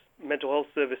resource mental health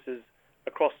services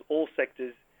across all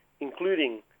sectors,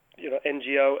 including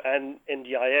NGO and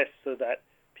NDIS, so that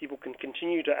people can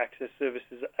continue to access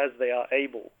services as they are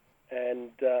able. And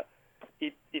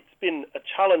it's been a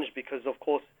challenge because, of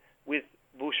course, with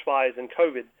bushfires and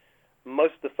COVID,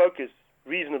 most of the focus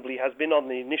reasonably has been on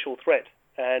the initial threat,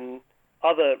 and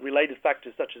other related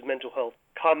factors such as mental health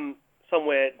come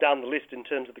somewhere down the list in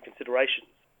terms of the considerations.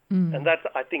 And that's,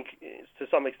 I think, to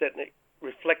some extent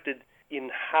reflected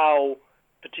in how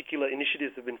particular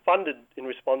initiatives have been funded in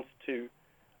response to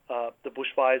the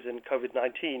bushfires and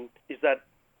COVID-19, is that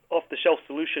off-the-shelf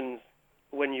solutions,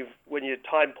 when you're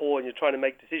time poor and you're trying to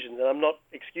make decisions, and I'm not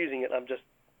excusing it, I'm just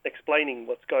explaining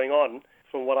what's going on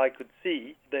from what I could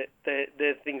see, that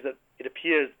they're things that it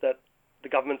appears that the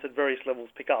governments at various levels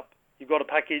pick up. You've got a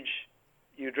package,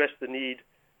 you address the need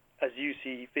as you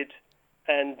see fit,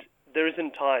 and there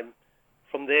isn't time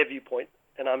from their viewpoint,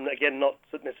 and I'm again not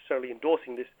necessarily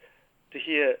endorsing this, to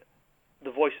hear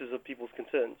the voices of people's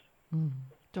concerns.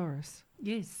 Doris?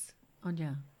 Yes,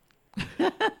 Anya.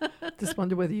 Just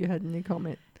wonder whether you had any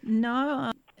comment.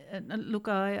 No, look,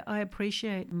 I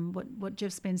appreciate what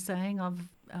Jeff's been saying. I've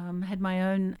had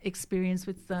my own experience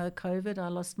with COVID. I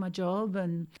lost my job,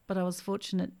 but I was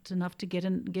fortunate enough to get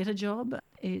a job.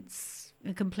 I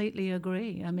completely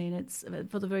agree. I mean, it's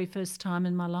for the very first time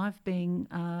in my life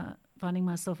finding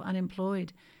myself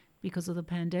unemployed because of the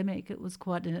pandemic. It was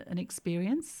quite an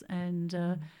experience, and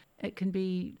it can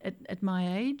be, at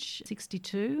my age,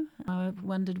 62, I've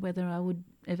wondered whether I would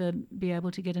ever be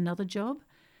able to get another job,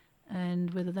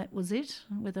 and whether that was it,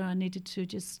 whether I needed to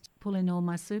just pull in all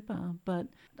my super. But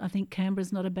I think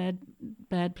Canberra's not a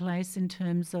bad place in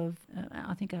terms of,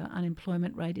 I think our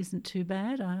unemployment rate isn't too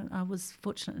bad. I was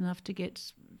fortunate enough to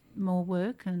get more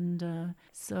work, and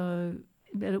so...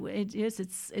 But yes,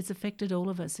 it's affected all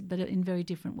of us, but in very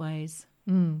different ways.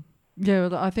 Yeah,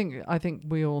 well, I think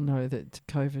we all know that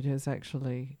COVID has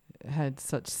actually had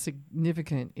such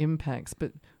significant impacts,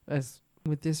 but as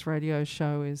with this radio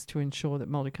show is to ensure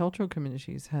that multicultural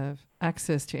communities have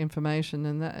access to information,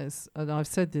 and I've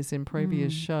said this in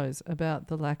previous shows about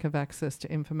the lack of access to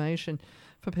information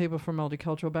for people from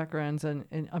multicultural backgrounds,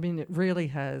 and I mean it really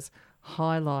has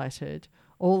highlighted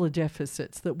all the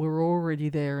deficits that were already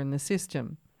there in the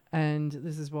system. And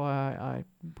this is why I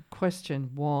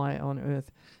question why on earth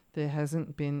there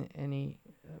hasn't been any,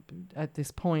 at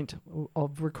this point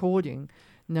of recording,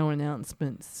 no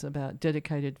announcements about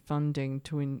dedicated funding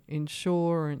to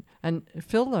ensure and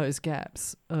fill those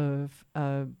gaps of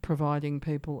providing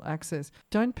people access.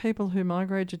 Don't people who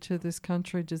migrated to this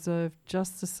country deserve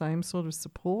just the same sort of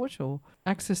support or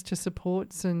access to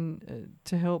supports and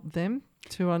to help them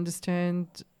to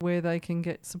understand where they can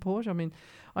get support? I mean,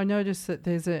 I noticed that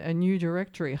there's a new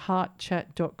directory,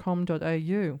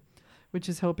 heartchat.com.au, which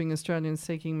is helping Australians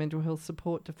seeking mental health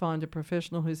support to find a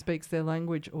professional who speaks their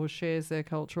language or shares their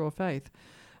culture or faith.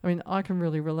 I mean, I can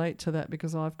really relate to that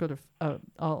because I've got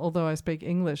although I speak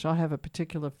English, I have a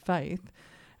particular faith.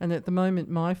 And at the moment,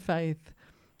 my faith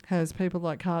has people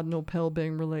like Cardinal Pell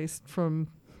being released from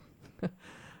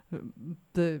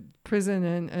the prison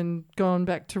and gone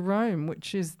back to Rome,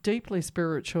 which is deeply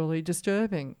spiritually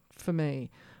disturbing for me.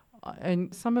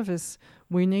 And some of us,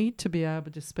 we need to be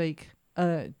able to speak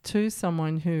to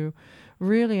someone who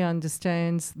really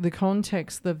understands the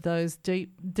context of those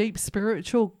deep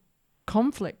spiritual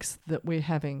conflicts that we're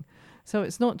having. So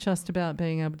it's not just about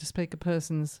being able to speak a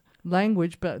person's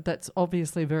language, but that's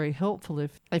obviously very helpful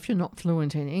if you're not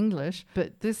fluent in English.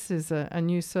 But this is a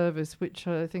new service which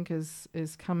I think is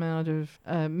come out of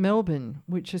Melbourne,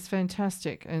 which is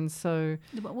fantastic. And so...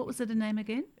 What was the name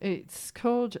again? It's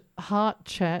called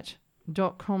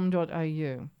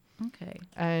heartchat.com.au. Okay.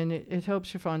 And it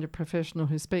helps you find a professional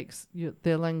who speaks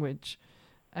their language.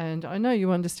 And I know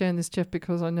you understand this, Jeff,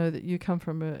 because I know that you come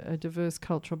from a diverse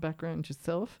cultural background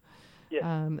yourself.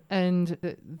 Yeah. And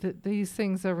these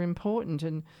things are important.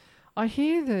 And I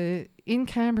hear in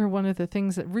Canberra, one of the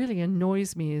things that really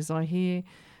annoys me is I hear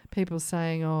people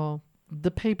saying, the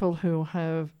people who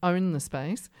have owned the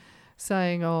space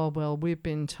saying, well, we've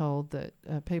been told that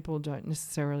people don't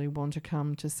necessarily want to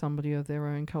come to somebody of their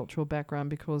own cultural background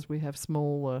because we have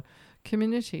smaller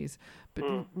communities.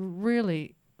 But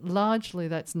really, largely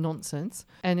that's nonsense.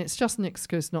 And it's just an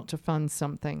excuse not to fund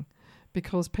something,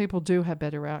 because people do have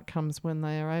better outcomes when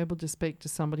they are able to speak to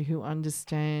somebody who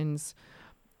understands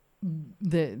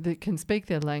that can speak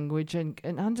their language and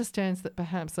understands that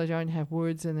perhaps they don't have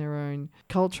words in their own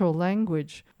cultural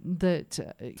language that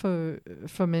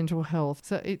for mental health.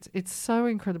 So it's so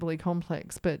incredibly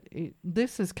complex, but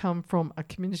this has come from a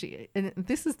community. And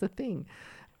this is the thing.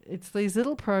 It's these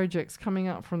little projects coming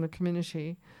up from the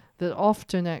community that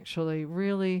often actually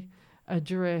really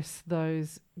address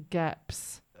those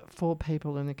gaps for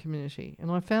people in the community.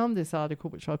 And I found this article,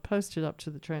 which I posted up to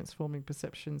the Transforming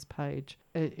Perceptions page.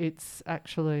 It's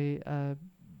actually,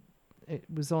 it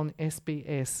was on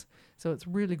SBS. So it's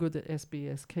really good that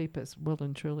SBS keep us well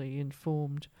and truly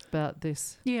informed about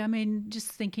this. Yeah, I mean,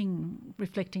 just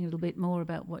reflecting a little bit more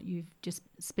about what you've just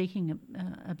speaking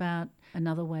about,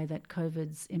 another way that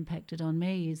COVID's impacted on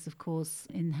me is, of course,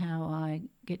 in how I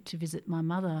get to visit my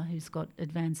mother who's got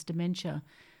advanced dementia,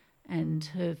 and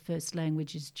her first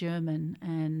language is German.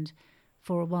 And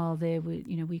for a while there,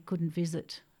 we couldn't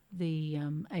visit the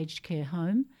aged care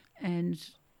home, and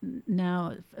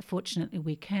now, fortunately,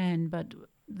 we can. But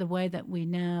the way that we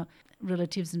now,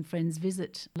 relatives and friends,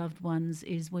 visit loved ones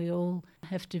is we all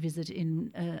have to visit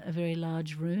in a very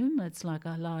large room. It's like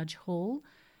a large hall,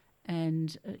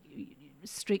 and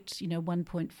strict,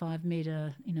 1.5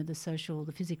 metre,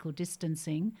 the physical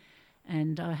distancing.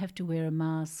 And I have to wear a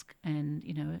mask and,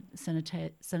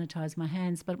 sanitize my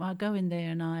hands. But I go in there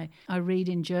and I read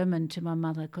in German to my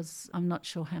mother because I'm not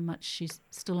sure how much she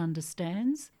still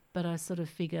understands. But I sort of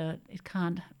figure it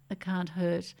can't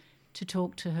hurt to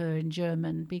talk to her in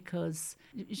German because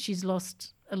she's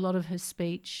lost a lot of her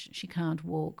speech. She can't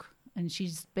walk and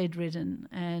she's bedridden.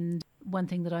 And one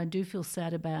thing that I do feel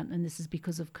sad about, and this is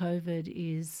because of COVID,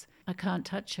 is I can't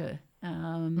touch her.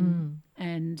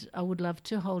 And I would love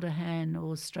to hold her hand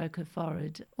or stroke her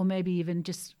forehead, or maybe even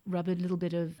just rub a little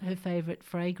bit of her favourite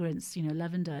fragrance,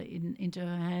 lavender, into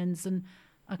her hands, and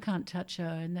I can't touch her,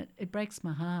 and it breaks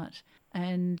my heart.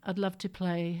 And I'd love to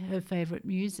play her favourite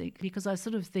music because I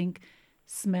sort of think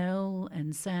smell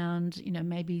and sound,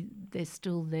 maybe they're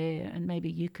still there, and maybe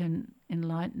you can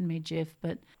enlighten me, Jeff,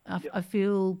 but I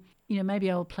feel...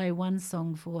 maybe I'll play one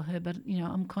song for her, but,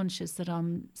 I'm conscious that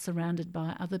I'm surrounded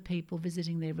by other people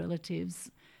visiting their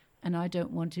relatives and I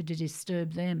don't want to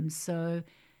disturb them. So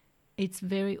it's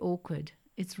very awkward.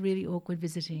 It's really awkward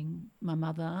visiting my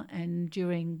mother, and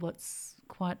during what's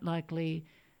quite likely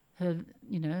her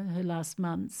last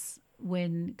months,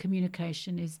 when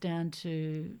communication is down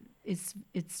to, it's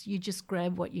you just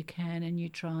grab what you can and you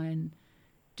try and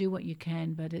do what you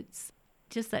can, but it's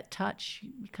just that touch.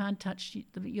 You can't touch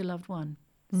your loved one.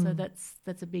 So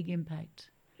that's a big impact.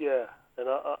 Yeah, and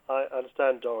I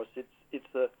understand, Doris.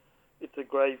 It's a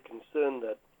grave concern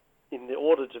that in the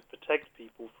order to protect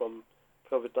people from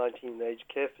COVID-19 in aged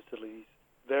care facilities,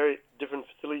 very different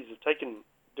facilities have taken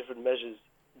different measures,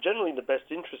 generally in the best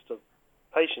interest of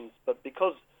patients, but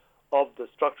because of the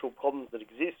structural problems that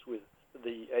exist with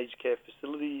the aged care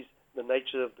facilities, the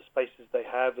nature of the spaces they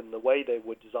have and the way they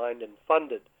were designed and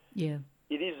funded,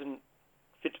 it isn't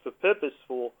fit for purpose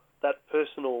for that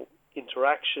personal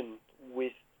interaction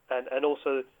with, and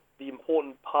also the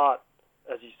important part,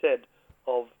 as you said,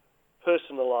 of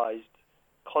personalized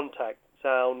contact,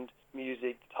 sound,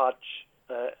 music, touch,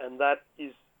 and that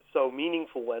is so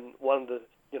meaningful. And one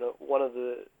of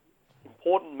the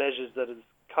important measures that has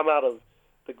come out of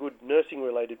the good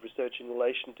nursing-related research in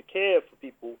relation to care for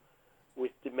people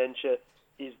with dementia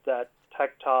is that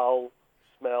tactile,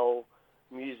 smell,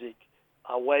 music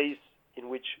are ways in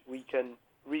which we can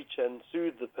reach and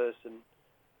soothe the person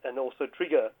and also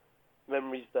trigger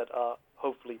memories that are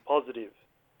hopefully positive.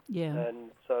 Yeah.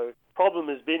 And so the problem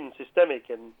has been systemic,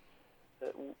 and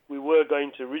we were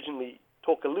going to originally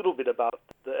talk a little bit about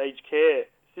the aged care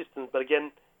systems, but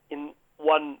again, in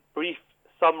one brief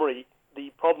summary,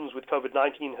 the problems with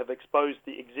COVID-19 have exposed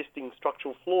the existing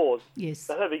structural flaws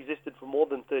that have existed for more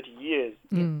than 30 years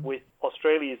with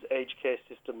Australia's aged care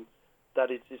system, that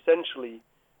it's essentially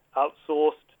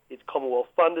outsourced, it's Commonwealth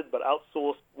funded, but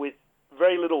outsourced with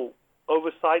very little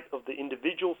oversight of the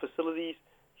individual facilities,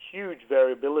 huge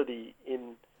variability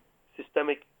in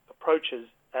systemic approaches.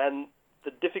 And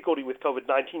the difficulty with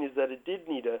COVID-19 is that it did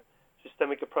need a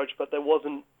systemic approach, but there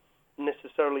wasn't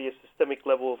necessarily a systemic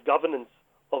level of governance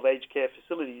of aged care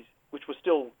facilities, which were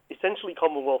still essentially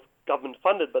Commonwealth government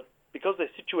funded, but because they're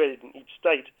situated in each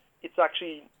state, it's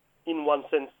actually, in one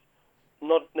sense,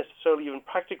 not necessarily even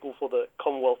practical for the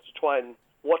Commonwealth to try and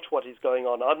watch what is going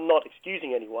on. I'm not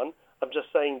excusing anyone. I'm just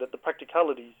saying that the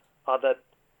practicalities are that,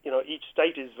 each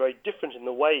state is very different in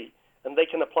the way, and they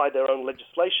can apply their own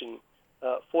legislation.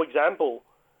 For example,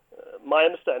 my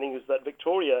understanding is that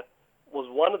Victoria was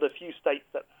one of the few states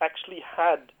that actually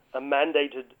had a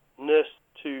mandated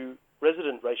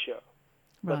nurse-to-resident ratio.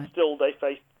 but still they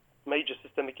face major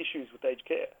systemic issues with aged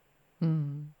care.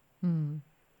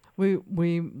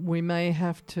 We may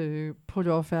have to put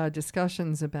off our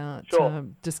discussions about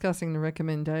discussing the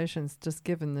recommendations, just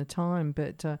given the time.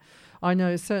 But I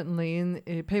know certainly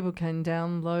people can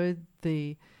download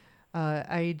the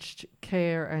Aged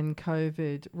Care and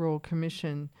COVID Royal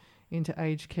Commission into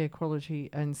Aged Care Quality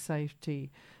and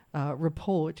Safety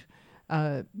report.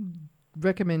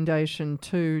 Recommendation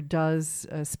 2 does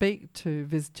speak to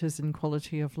visitors and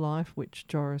quality of life, which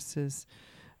Doris has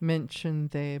mentioned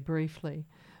there briefly.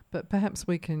 But perhaps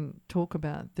we can talk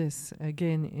about this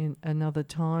again in another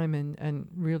time and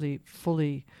really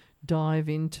fully dive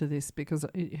into this, because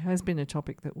it has been a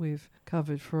topic that we've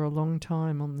covered for a long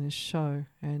time on this show,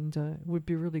 and it would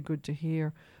be really good to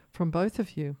hear from both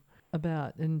of you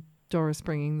about, and Doris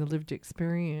bringing the lived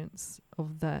experience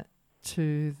of that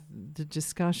to the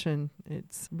discussion.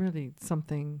 It's really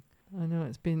something, I know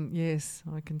it's been, yes,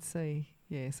 I can see.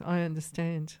 Yes, I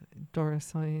understand,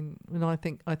 Doris. When I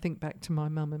think back to my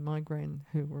mum and my gran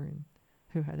who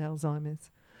had Alzheimer's,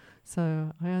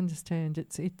 so I understand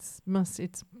it must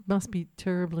be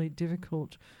terribly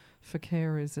difficult for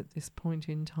carers at this point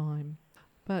in time.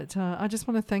 But I just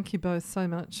want to thank you both so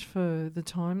much for the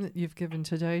time that you've given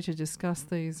today to discuss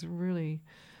these really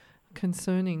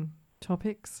concerning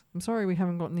topics. I'm sorry we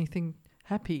haven't got anything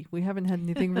happy. We haven't had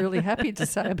anything really happy to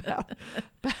say about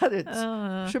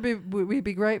it. We'd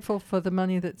be grateful for the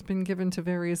money that's been given to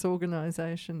various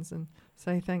organisations and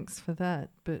say thanks for that.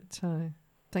 But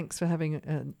thanks for having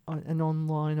an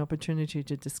online opportunity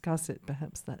to discuss it.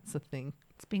 Perhaps that's the thing.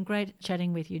 It's been great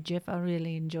chatting with you, Jeff. I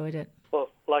really enjoyed it. Well,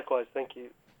 likewise. Thank you,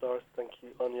 Doris. Thank you,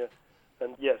 Anya.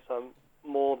 And yes, I'm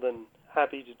more than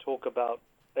happy to talk about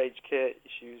aged care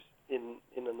issues in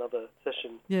another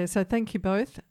session. Yeah, so thank you both.